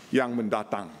yang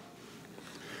mendatang.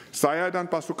 Saya dan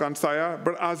pasukan saya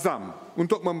berazam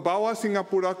untuk membawa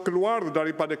Singapura keluar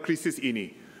daripada krisis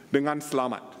ini dengan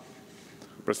selamat.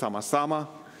 Bersama-sama,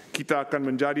 kita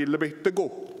akan menjadi lebih teguh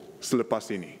selepas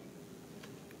ini.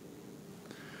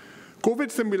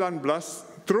 COVID-19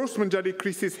 terus menjadi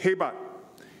krisis hebat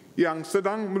yang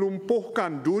sedang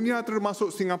melumpuhkan dunia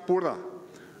termasuk Singapura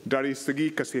dari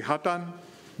segi kesihatan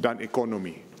dan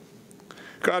ekonomi.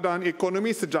 Keadaan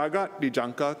ekonomi sejagat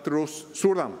dijangka terus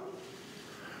suram.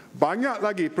 Banyak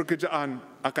lagi pekerjaan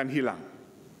akan hilang.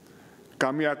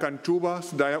 Kami akan cuba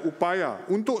sedaya upaya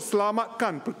untuk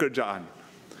selamatkan pekerjaan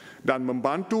dan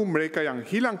membantu mereka yang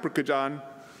hilang pekerjaan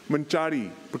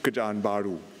mencari pekerjaan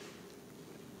baru.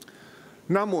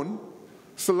 Namun,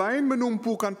 selain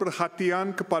menumpukan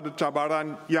perhatian kepada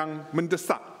cabaran yang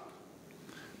mendesak,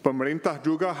 pemerintah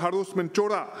juga harus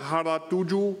mencorak hara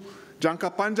tuju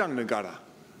jangka panjang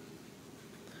negara.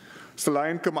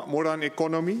 Selain kemakmuran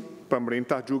ekonomi,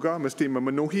 pemerintah juga mesti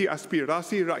memenuhi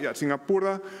aspirasi rakyat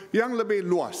Singapura yang lebih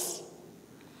luas.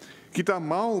 Kita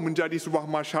mahu menjadi sebuah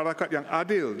masyarakat yang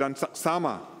adil dan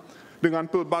saksama dengan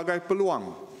pelbagai peluang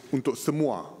untuk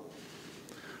semua.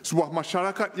 Sebuah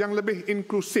masyarakat yang lebih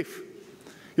inklusif,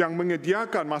 yang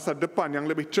menyediakan masa depan yang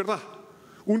lebih cerah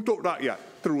untuk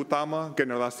rakyat, terutama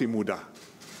generasi muda.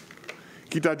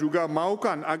 Kita juga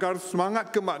mahukan agar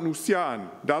semangat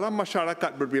kemanusiaan dalam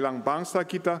masyarakat berbilang bangsa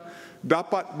kita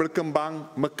dapat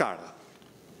berkembang mekar.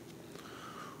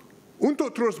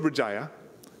 Untuk terus berjaya,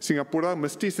 Singapura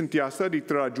mesti sentiasa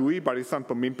diterajui barisan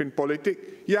pemimpin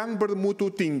politik yang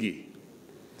bermutu tinggi.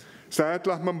 Saya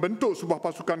telah membentuk sebuah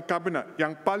pasukan kabinet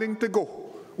yang paling teguh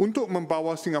untuk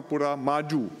membawa Singapura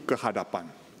maju ke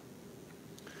hadapan.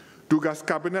 Tugas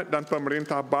kabinet dan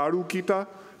pemerintah baru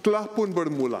kita telah pun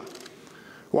bermula.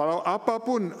 Walau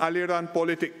apapun aliran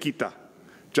politik kita,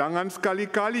 jangan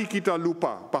sekali-kali kita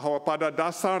lupa bahawa pada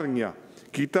dasarnya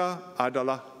kita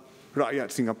adalah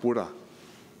rakyat Singapura.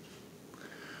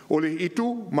 Oleh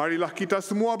itu, marilah kita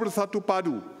semua bersatu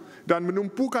padu dan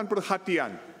menumpukan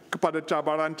perhatian kepada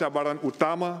cabaran-cabaran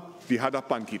utama di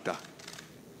hadapan kita.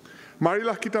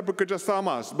 Marilah kita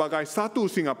bekerjasama sebagai satu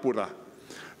Singapura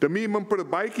demi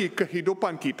memperbaiki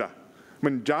kehidupan kita,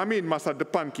 menjamin masa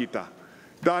depan kita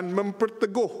dan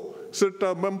memperteguh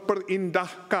serta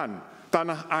memperindahkan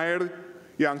tanah air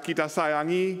yang kita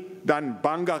sayangi dan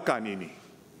banggakan ini.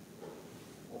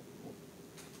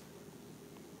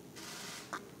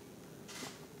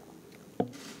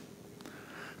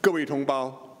 各位同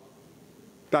胞，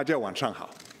大家晚上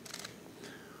好。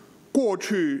过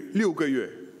去6个月，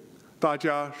大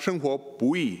家生活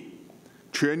不易，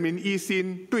全民一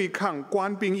心对抗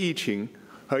冠病疫情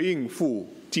和应付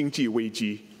经济危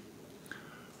机。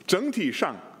整体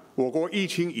上，我国疫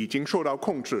情已经受到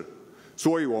控制，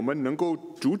所以我们能够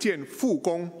逐渐复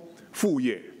工、复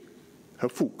业和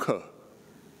复课。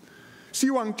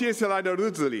希望接下来的日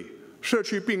子里，社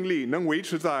区病例能维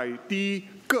持在低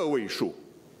个位数。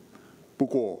 不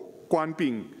过，冠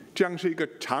病将是一个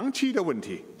长期的问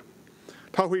题，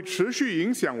它会持续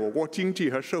影响我国经济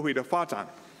和社会的发展，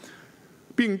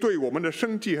并对我们的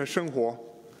生计和生活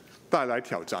带来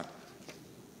挑战。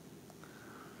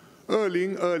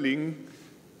2020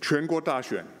全国大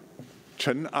选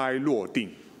尘埃落定，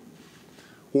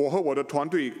我和我的团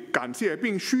队感谢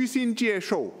并虚心接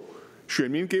受选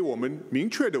民给我们明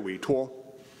确的委托，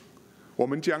我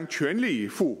们将全力以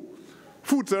赴、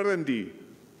负责任地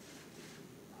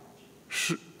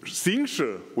行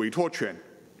使委托权，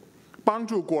帮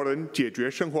助国人解决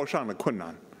生活上的困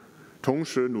难，同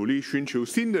时努力寻求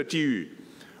新的机遇，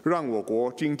让我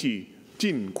国经济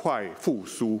尽快复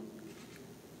苏。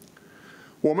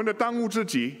我们的当务之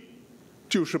急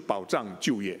就是保障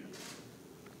就业。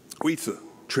为此，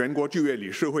全国就业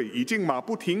理事会已经马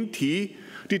不停蹄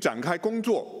地展开工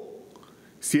作，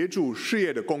协助失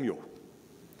业的工友，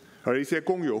而一些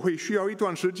工友会需要一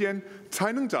段时间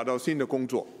才能找到新的工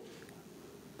作。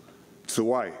此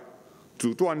外，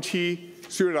阻断期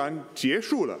虽然结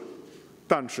束了，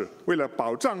但是为了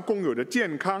保障工友的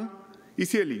健康，一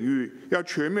些领域要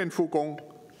全面复工，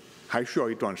还需要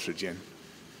一段时间。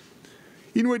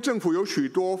因为政府有许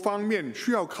多方面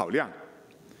需要考量，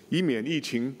以免疫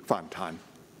情反弹。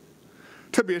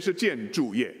特别是建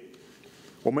筑业，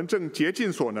我们正竭尽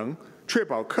所能，确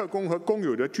保客工和工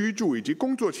友的居住以及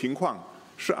工作情况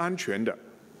是安全的，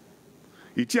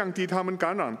以降低他们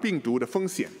感染病毒的风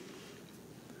险。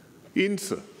因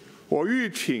此，我吁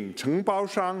请承包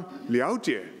商了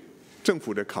解政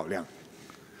府的考量，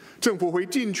政府会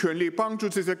尽全力帮助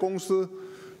这些公司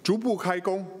逐步开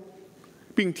工，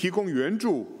并提供援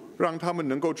助，让他们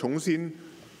能够重新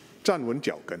站稳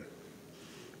脚跟。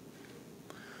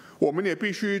我们也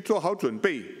必须做好准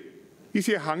备，一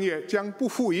些行业将不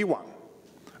复以往，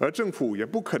而政府也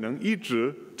不可能一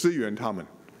直支援他们。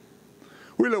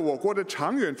为了我国的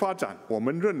长远发展，我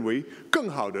们认为更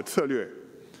好的策略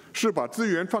是把资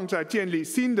源放在建立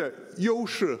新的优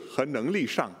势和能力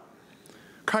上，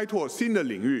开拓新的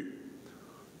领域，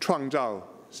创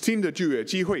造新的就业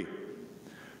机会，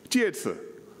借此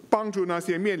帮助那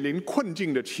些面临困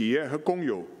境的企业和工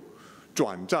友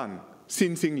转战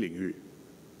新兴领域。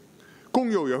工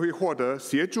友也会获得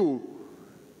协助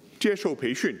接受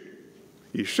培训，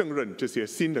以胜任这些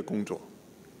新的工作。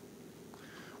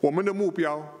我们的目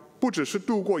标不只是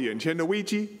度过眼前的危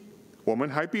机，我们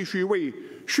还必须为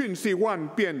瞬息万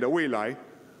变的未来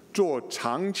做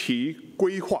长期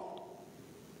规划。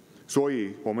所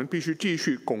以，我们必须继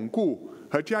续巩固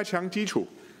和加强基础，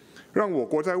让我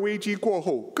国在危机过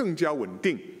后更加稳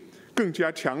定、更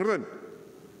加强韧，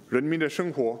人民的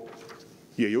生活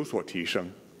也有所提升。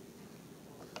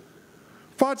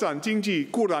发展经济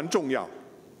固然重要，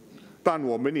但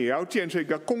我们也要建设一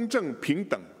个公正、平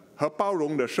等和包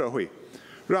容的社会，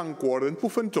让国人不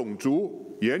分种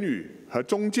族、言语和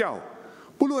宗教，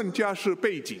不论家世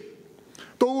背景，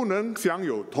都能享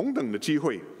有同等的机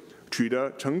会，取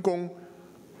得成功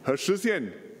和实现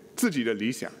自己的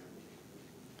理想。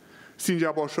新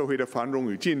加坡社会的繁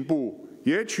荣与进步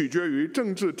也取决于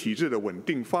政治体制的稳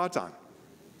定发展。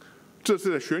这次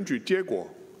的选举结果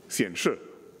显示，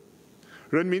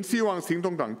人民希望行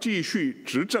动党继续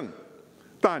执政，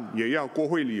但也要国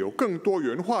会里有更多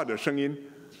元化的声音，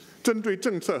针对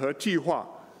政策和计划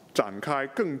展开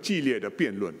更激烈的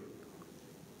辩论。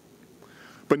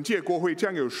本届国会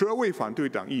将有12位反对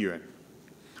党议员，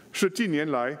是近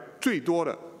年来最多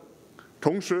的，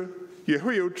同时也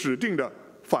会有指定的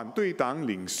反对党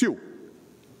领袖。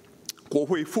国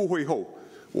会复会后，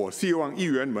我希望议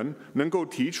员们能够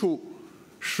提出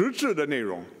实质的内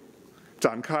容，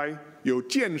展开有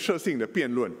建设性的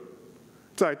辩论，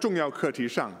在重要课题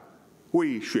上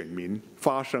为选民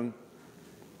发声。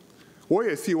我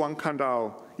也希望看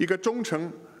到一个忠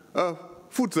诚而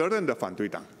负责任的反对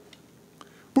党，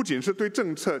不仅是对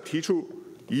政策提出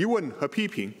疑问和批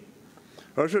评，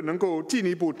而是能够进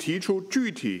一步提出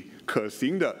具体可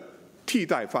行的替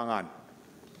代方案，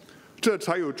这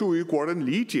才有助于国人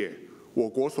理解我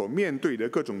国所面对的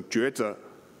各种抉择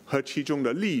和其中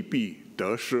的利弊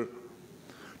得失。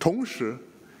同时，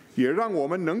也让我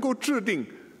们能够制定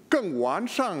更完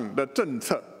善的政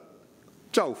策，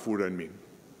造福人民。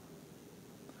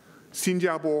新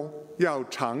加坡要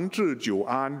长治久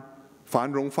安、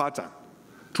繁荣发展，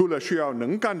除了需要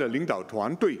能干的领导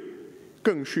团队，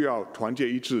更需要团结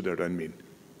一致的人民。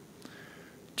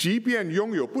即便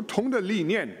拥有不同的理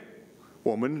念，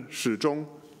我们始终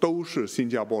都是新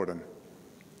加坡人，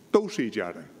都是一家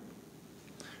人。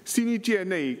新一届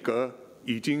内阁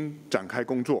已经展开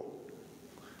工作，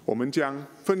我们将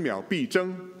分秒必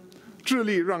争，致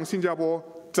力让新加坡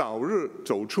早日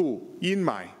走出阴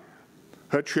霾，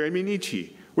和全民一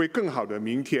起为更好的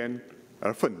明天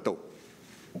而奋斗。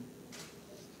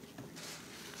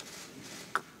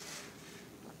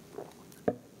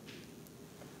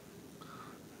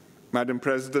Madam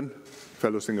President,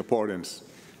 fellow Singaporeans,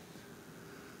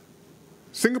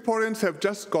 Singaporeans have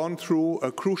just gone through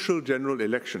a crucial general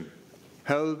election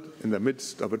held in the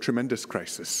midst of a tremendous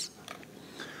crisis.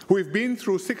 We've been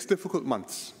through 6 difficult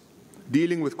months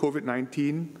dealing with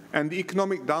COVID-19 and the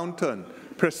economic downturn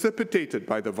precipitated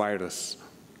by the virus.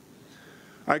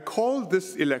 I call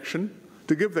this election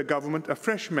to give the government a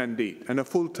fresh mandate and a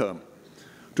full term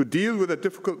to deal with the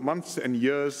difficult months and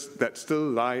years that still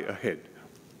lie ahead.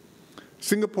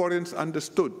 Singaporeans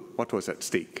understood what was at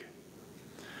stake.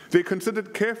 They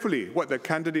considered carefully what the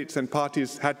candidates and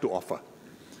parties had to offer.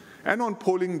 And on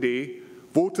polling day,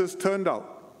 voters turned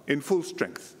out in full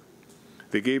strength.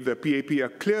 They gave the PAP a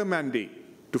clear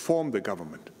mandate to form the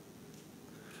government.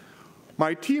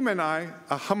 My team and I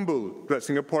are humbled that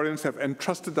Singaporeans have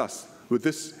entrusted us with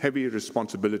this heavy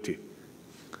responsibility.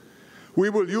 We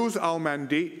will use our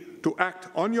mandate to act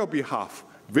on your behalf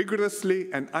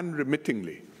vigorously and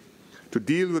unremittingly to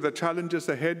deal with the challenges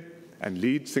ahead and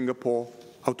lead Singapore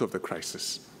out of the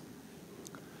crisis.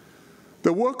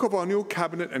 The work of our new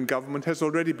cabinet and government has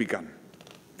already begun.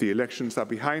 The elections are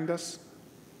behind us.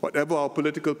 Whatever our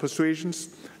political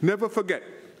persuasions, never forget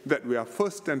that we are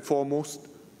first and foremost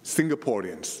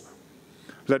Singaporeans.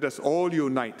 Let us all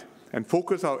unite and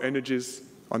focus our energies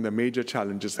on the major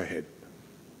challenges ahead.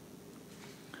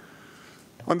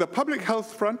 On the public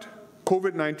health front,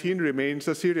 COVID-19 remains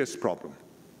a serious problem.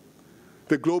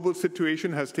 The global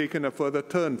situation has taken a further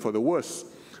turn for the worse,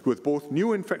 with both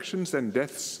new infections and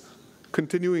deaths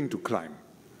continuing to climb.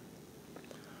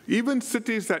 Even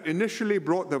cities that initially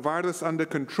brought the virus under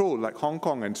control, like Hong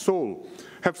Kong and Seoul,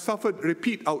 have suffered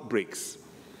repeat outbreaks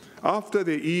after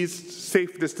they eased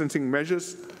safe distancing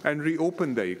measures and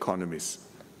reopened their economies.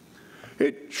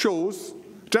 It shows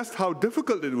just how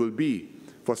difficult it will be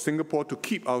for Singapore to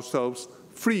keep ourselves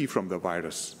free from the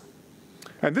virus.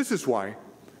 And this is why,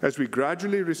 as we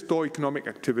gradually restore economic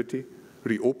activity,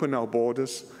 reopen our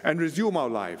borders, and resume our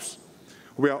lives,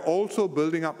 we are also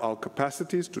building up our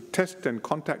capacities to test and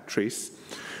contact trace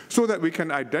so that we can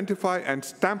identify and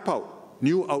stamp out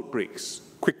new outbreaks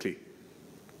quickly.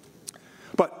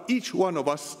 But each one of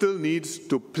us still needs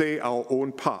to play our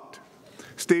own part.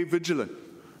 Stay vigilant,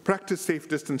 practice safe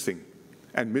distancing,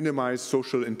 and minimize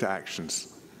social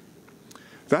interactions.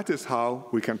 That is how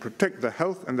we can protect the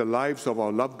health and the lives of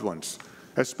our loved ones,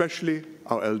 especially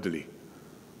our elderly.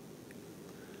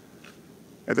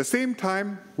 At the same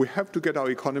time, we have to get our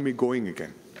economy going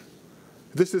again.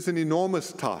 This is an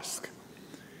enormous task.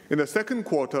 In the second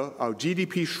quarter, our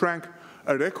GDP shrank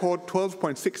a record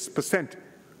 12.6%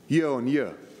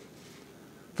 year-on-year.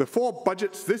 The 4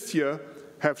 budgets this year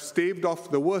have staved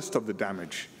off the worst of the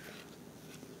damage.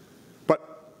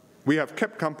 But we have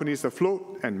kept companies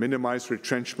afloat and minimized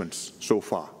retrenchments so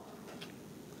far.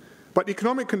 But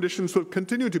economic conditions will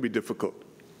continue to be difficult,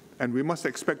 and we must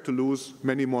expect to lose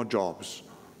many more jobs.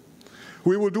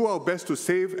 We will do our best to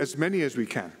save as many as we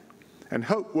can and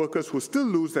help workers who still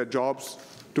lose their jobs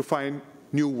to find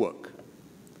new work.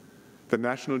 The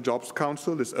National Jobs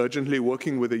Council is urgently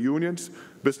working with the unions,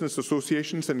 business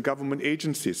associations, and government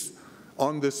agencies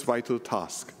on this vital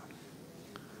task.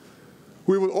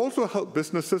 We will also help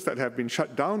businesses that have been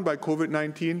shut down by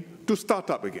COVID-19 to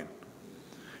start up again.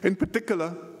 In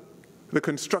particular, the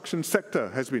construction sector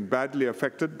has been badly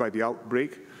affected by the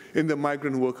outbreak in the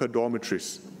migrant worker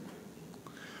dormitories.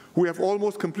 We have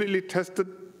almost completely tested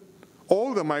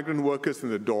all the migrant workers in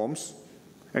the dorms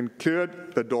and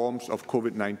cleared the dorms of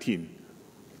COVID-19.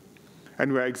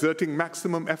 And we are exerting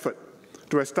maximum effort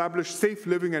to establish safe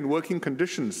living and working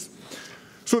conditions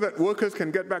so that workers can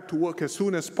get back to work as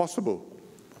soon as possible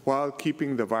while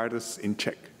keeping the virus in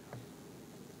check.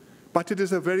 But it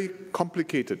is a very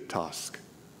complicated task,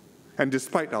 and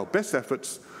despite our best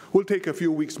efforts, will take a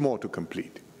few weeks more to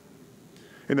complete.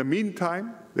 In the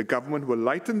meantime, the government will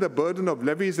lighten the burden of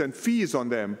levies and fees on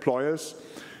their employers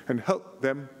and help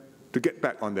them to get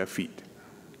back on their feet.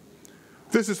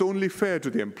 This is only fair to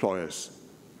the employers.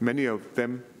 Many of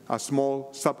them are small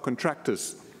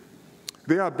subcontractors.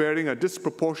 They are bearing a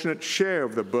disproportionate share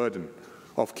of the burden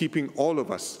of keeping all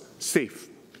of us safe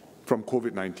from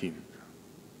COVID-19.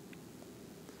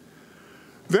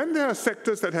 Then there are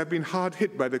sectors that have been hard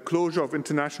hit by the closure of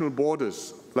international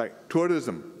borders, like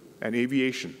tourism and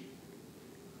aviation.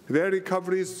 Their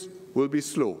recoveries will be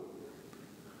slow.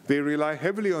 They rely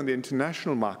heavily on the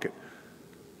international market,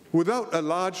 without a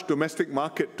large domestic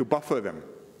market to buffer them.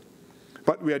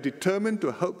 But we are determined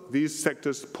to help these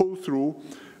sectors pull through,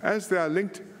 as they are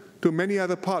linked to many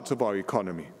other parts of our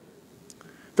economy.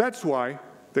 That's why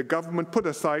the government put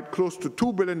aside close to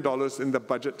 $2 billion in the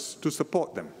budgets to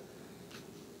support them.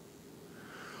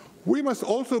 We must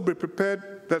also be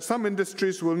prepared that some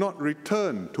industries will not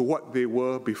return to what they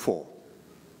were before.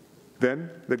 Then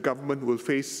the government will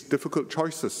face difficult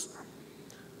choices,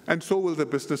 and so will the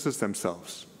businesses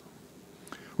themselves.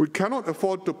 We cannot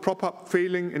afford to prop up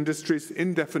failing industries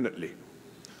indefinitely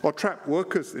or trap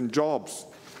workers in jobs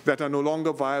that are no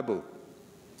longer viable.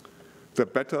 The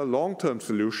better long-term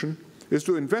solution is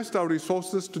to invest our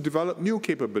resources to develop new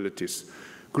capabilities,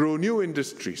 grow new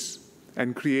industries,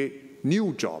 and create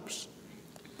new jobs.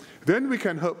 Then we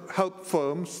can help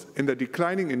firms in the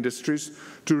declining industries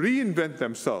to reinvent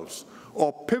themselves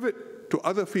or pivot to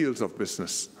other fields of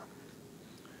business.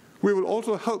 We will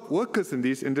also help workers in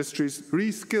these industries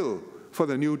re-skill for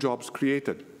the new jobs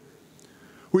created.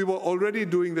 We were already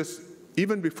doing this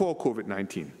even before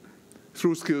COVID-19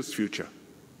 through Skills Future.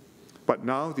 But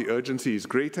now the urgency is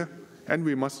greater and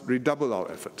we must redouble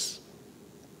our efforts.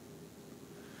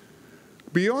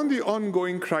 Beyond the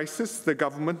ongoing crisis, the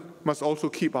government must also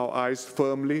keep our eyes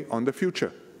firmly on the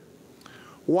future.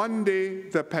 One day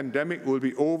the pandemic will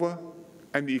be over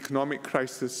and the economic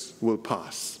crisis will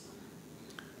pass.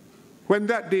 When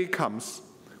that day comes,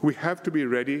 we have to be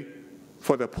ready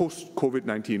for the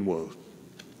post-COVID-19 world.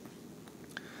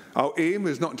 Our aim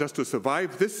is not just to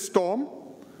survive this storm,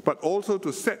 but also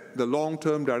to set the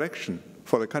long-term direction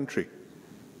for the country.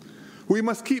 We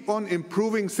must keep on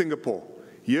improving Singapore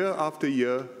year after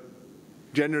year,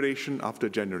 generation after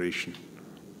generation.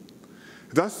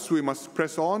 Thus, we must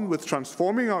press on with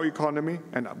transforming our economy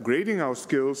and upgrading our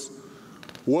skills,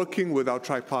 working with our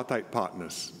tripartite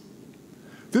partners.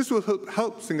 This will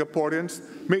help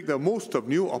Singaporeans make the most of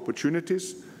new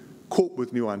opportunities, cope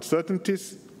with new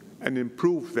uncertainties, and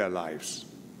improve their lives.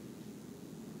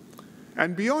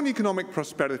 And beyond economic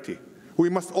prosperity, we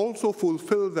must also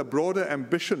fulfill the broader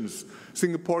ambitions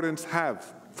Singaporeans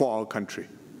have for our country.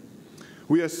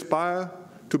 We aspire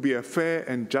to be a fair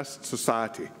and just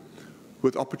society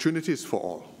with opportunities for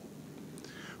all.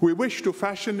 We wish to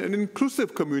fashion an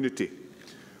inclusive community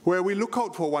where we look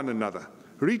out for one another,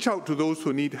 reach out to those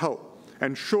who need help,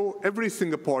 and show every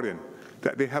Singaporean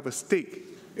that they have a stake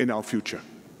in our future.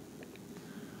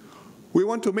 We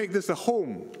want to make this a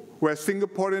home where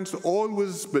Singaporeans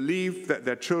always believe that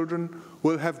their children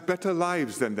will have better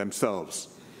lives than themselves,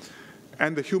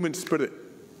 and the human spirit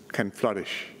can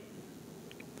flourish.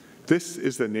 This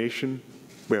is the nation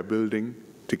we're building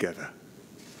together.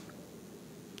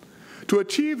 To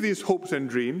achieve these hopes and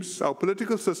dreams, our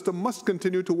political system must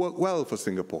continue to work well for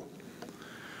Singapore.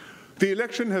 The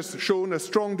election has shown a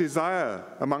strong desire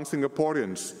among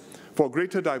Singaporeans for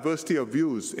greater diversity of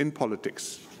views in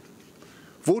politics.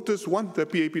 Voters want the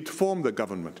PAP to form the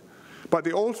government, but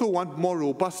they also want more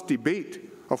robust debate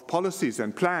of policies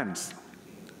and plans.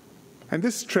 And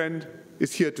this trend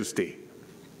is here to stay.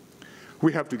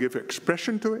 We have to give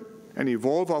expression to it and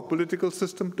evolve our political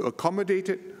system to accommodate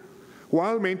it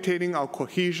while maintaining our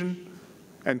cohesion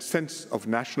and sense of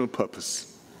national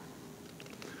purpose.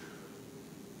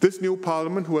 This new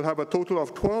parliament will have a total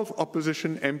of 12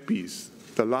 opposition MPs,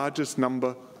 the largest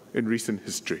number in recent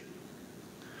history.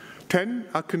 10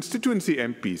 are constituency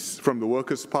MPs from the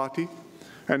Workers' Party,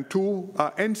 and 2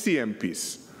 are NC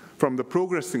MPs from the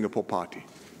Progress Singapore Party.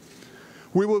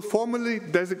 We will formally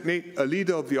designate a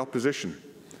leader of the opposition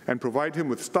and provide him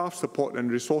with staff support and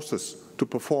resources to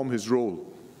perform his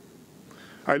role.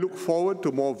 I look forward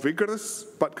to more vigorous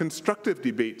but constructive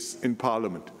debates in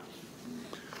Parliament.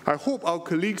 I hope our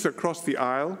colleagues across the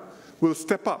aisle will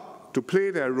step up to play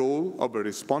their role of a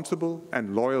responsible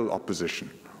and loyal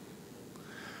opposition.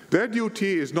 Their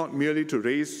duty is not merely to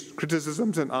raise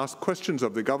criticisms and ask questions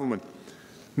of the government,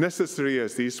 necessary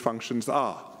as these functions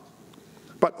are,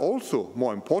 but also,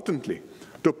 more importantly,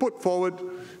 to put forward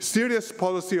serious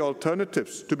policy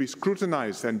alternatives to be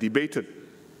scrutinized and debated.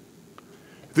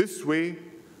 This way,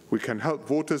 we can help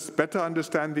voters better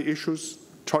understand the issues,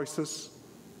 choices,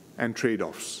 and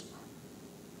trade-offs.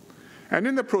 And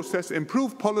in the process,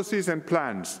 improve policies and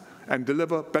plans and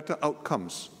deliver better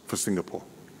outcomes for Singapore.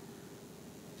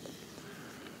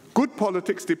 Good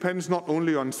politics depends not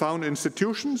only on sound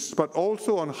institutions, but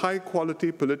also on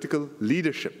high-quality political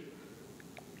leadership.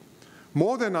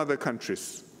 More than other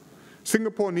countries,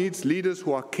 Singapore needs leaders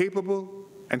who are capable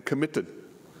and committed.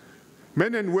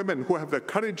 Men and women who have the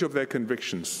courage of their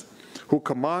convictions, who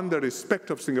command the respect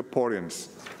of Singaporeans,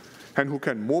 and who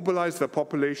can mobilize the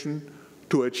population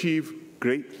to achieve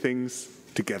great things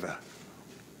together.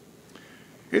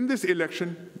 In this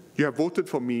election, you have voted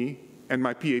for me and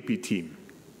my PAP team.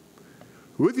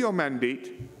 With your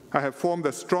mandate, I have formed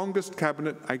the strongest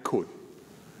cabinet I could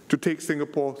to take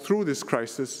Singapore through this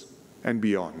crisis and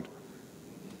beyond.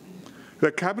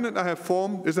 The cabinet I have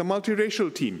formed is a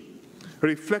multiracial team,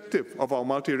 reflective of our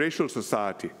multiracial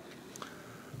society.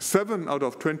 7 out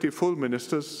of 20 full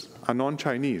ministers are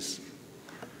non-Chinese.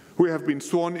 We have been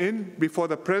sworn in before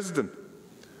the President,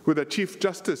 with a Chief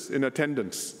Justice in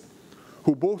attendance,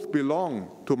 who both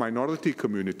belong to minority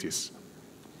communities.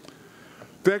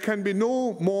 There can be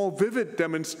no more vivid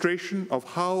demonstration of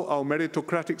how our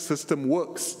meritocratic system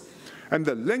works and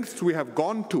the lengths we have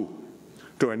gone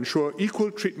to ensure equal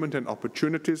treatment and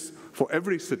opportunities for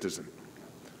every citizen,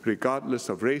 regardless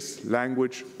of race,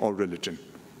 language, or religion.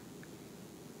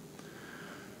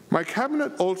 My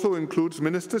cabinet also includes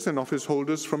ministers and office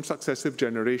holders from successive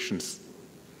generations.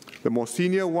 The more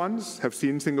senior ones have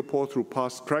seen Singapore through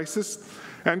past crises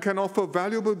and can offer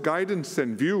valuable guidance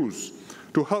and views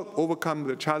to help overcome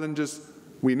the challenges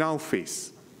we now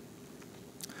face.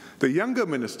 The younger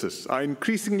ministers are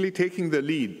increasingly taking the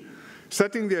lead,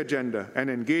 setting the agenda and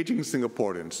engaging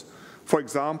Singaporeans, for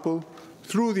example,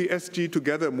 through the SG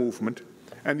Together movement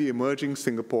and the Emerging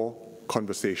Singapore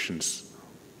conversations.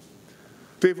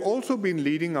 They've also been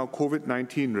leading our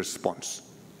COVID-19 response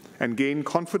and gained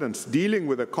confidence dealing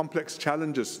with the complex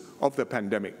challenges of the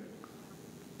pandemic.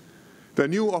 The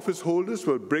new office holders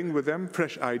will bring with them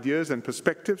fresh ideas and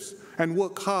perspectives and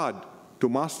work hard to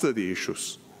master the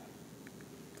issues.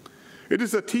 It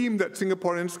is a team that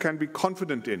Singaporeans can be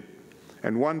confident in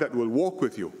and one that will walk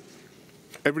with you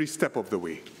every step of the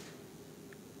way.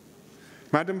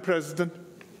 Madam President,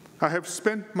 I have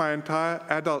spent my entire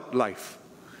adult life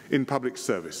in public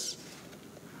service.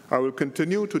 I will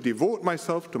continue to devote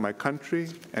myself to my country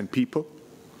and people,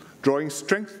 drawing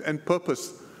strength and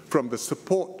purpose from the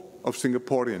support of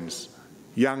Singaporeans,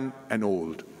 young and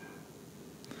old.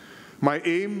 My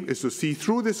aim is to see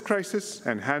through this crisis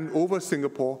and hand over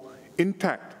Singapore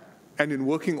intact and in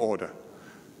working order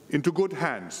into good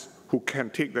hands who can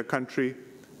take the country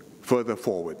further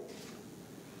forward.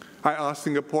 I ask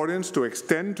Singaporeans to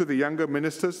extend to the younger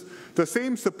ministers the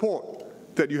same support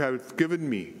that you have given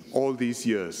me all these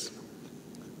years.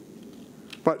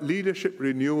 But leadership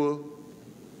renewal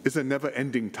is a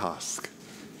never-ending task.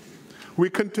 We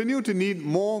continue to need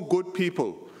more good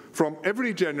people from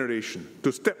every generation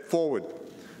to step forward,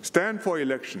 stand for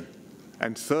election,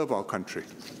 and serve our country.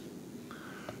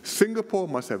 Singapore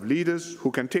must have leaders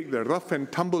who can take the rough and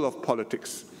tumble of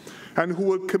politics and who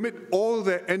will commit all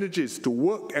their energies to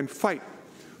work and fight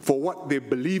for what they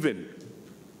believe in.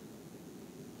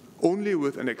 Only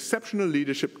with an exceptional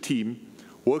leadership team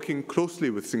working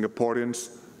closely with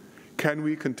Singaporeans can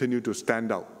we continue to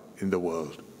stand out in the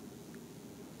world.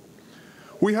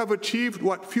 We have achieved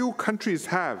what few countries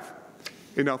have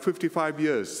in our 55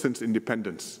 years since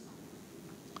independence: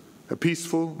 a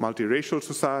peaceful, multiracial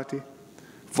society,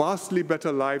 vastly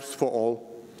better lives for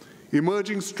all,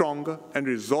 emerging stronger and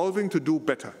resolving to do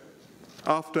better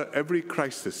after every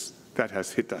crisis that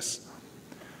has hit us.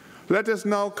 Let us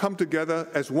now come together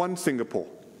as one Singapore,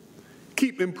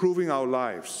 keep improving our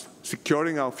lives,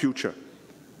 securing our future,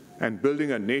 and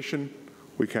building a nation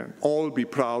we can all be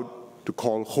proud to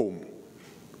call home.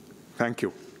 Thank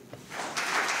you.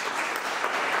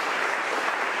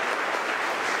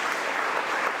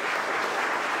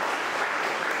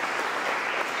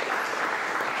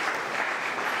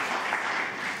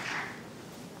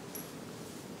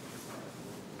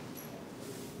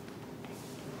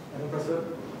 Madam President,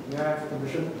 may I have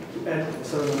permission to end the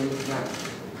ceremony now?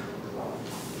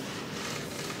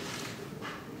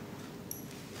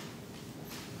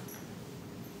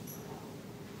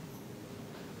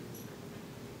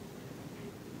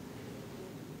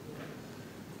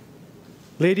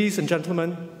 Ladies and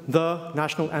gentlemen, the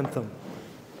national anthem.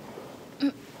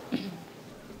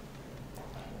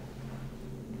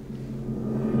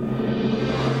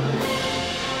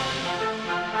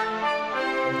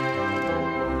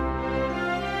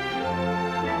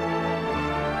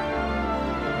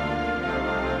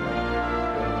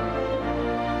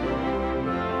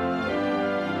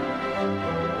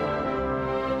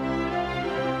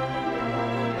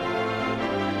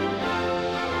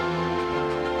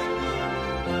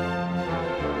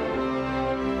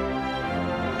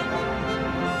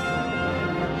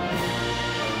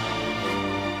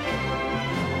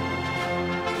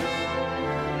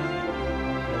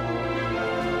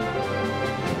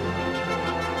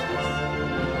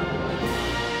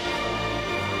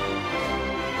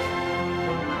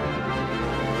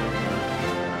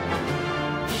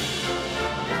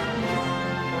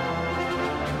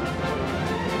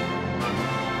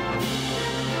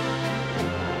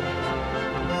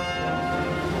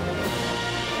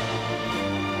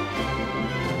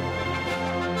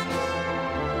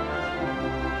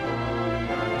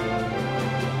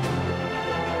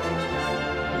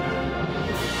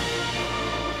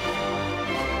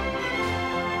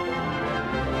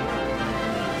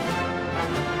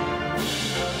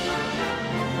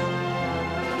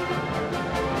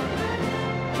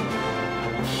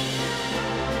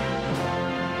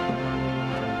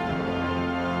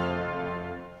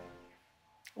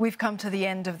 We've come to the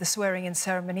end of the swearing-in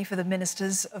ceremony for the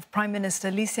ministers of Prime Minister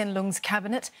Lee Hsien Loong's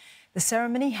cabinet. The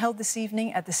ceremony, held this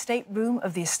evening at the State Room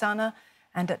of the Istana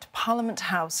and at Parliament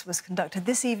House, was conducted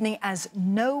this evening as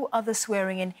no other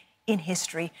swearing-in in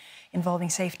history involving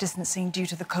safe distancing due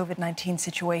to the COVID-19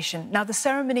 situation. Now, the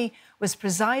ceremony was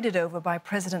presided over by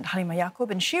President Halimah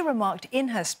Yacob, and she remarked in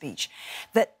her speech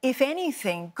that if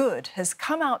anything good has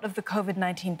come out of the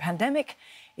COVID-19 pandemic,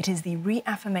 it is the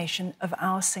reaffirmation of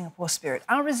our Singapore spirit.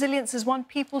 Our resilience as one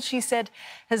people, she said,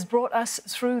 has brought us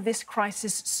through this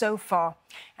crisis so far.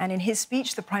 And in his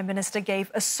speech, the Prime Minister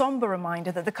gave a somber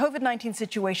reminder that the COVID-19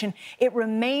 situation, it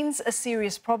remains a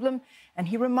serious problem. And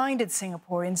he reminded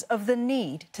Singaporeans of the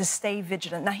need to stay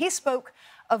vigilant. Now, he spoke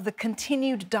of the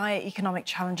continued dire economic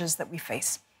challenges that we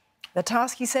face. The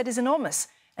task, he said, is enormous.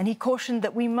 And he cautioned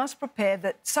that we must prepare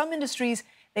that some industries,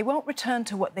 they won't return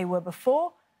to what they were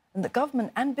before, and that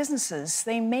government and businesses,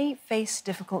 they may face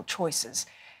difficult choices.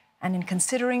 And in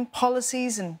considering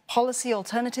policies and policy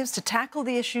alternatives to tackle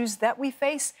the issues that we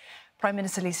face, Prime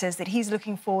Minister Lee says that he's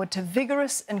looking forward to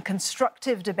vigorous and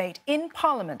constructive debate in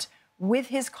Parliament with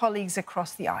his colleagues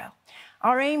across the aisle.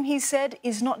 Our aim, he said,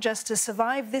 is not just to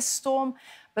survive this storm,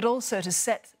 but also to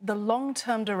set the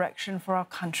long-term direction for our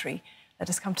country. Let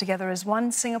us come together as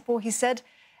one Singapore, he said,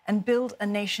 and build a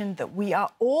nation that we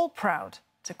are all proud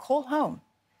to call home.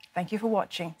 Thank you for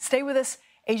watching. Stay with us.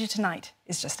 Asia Tonight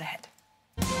is just ahead.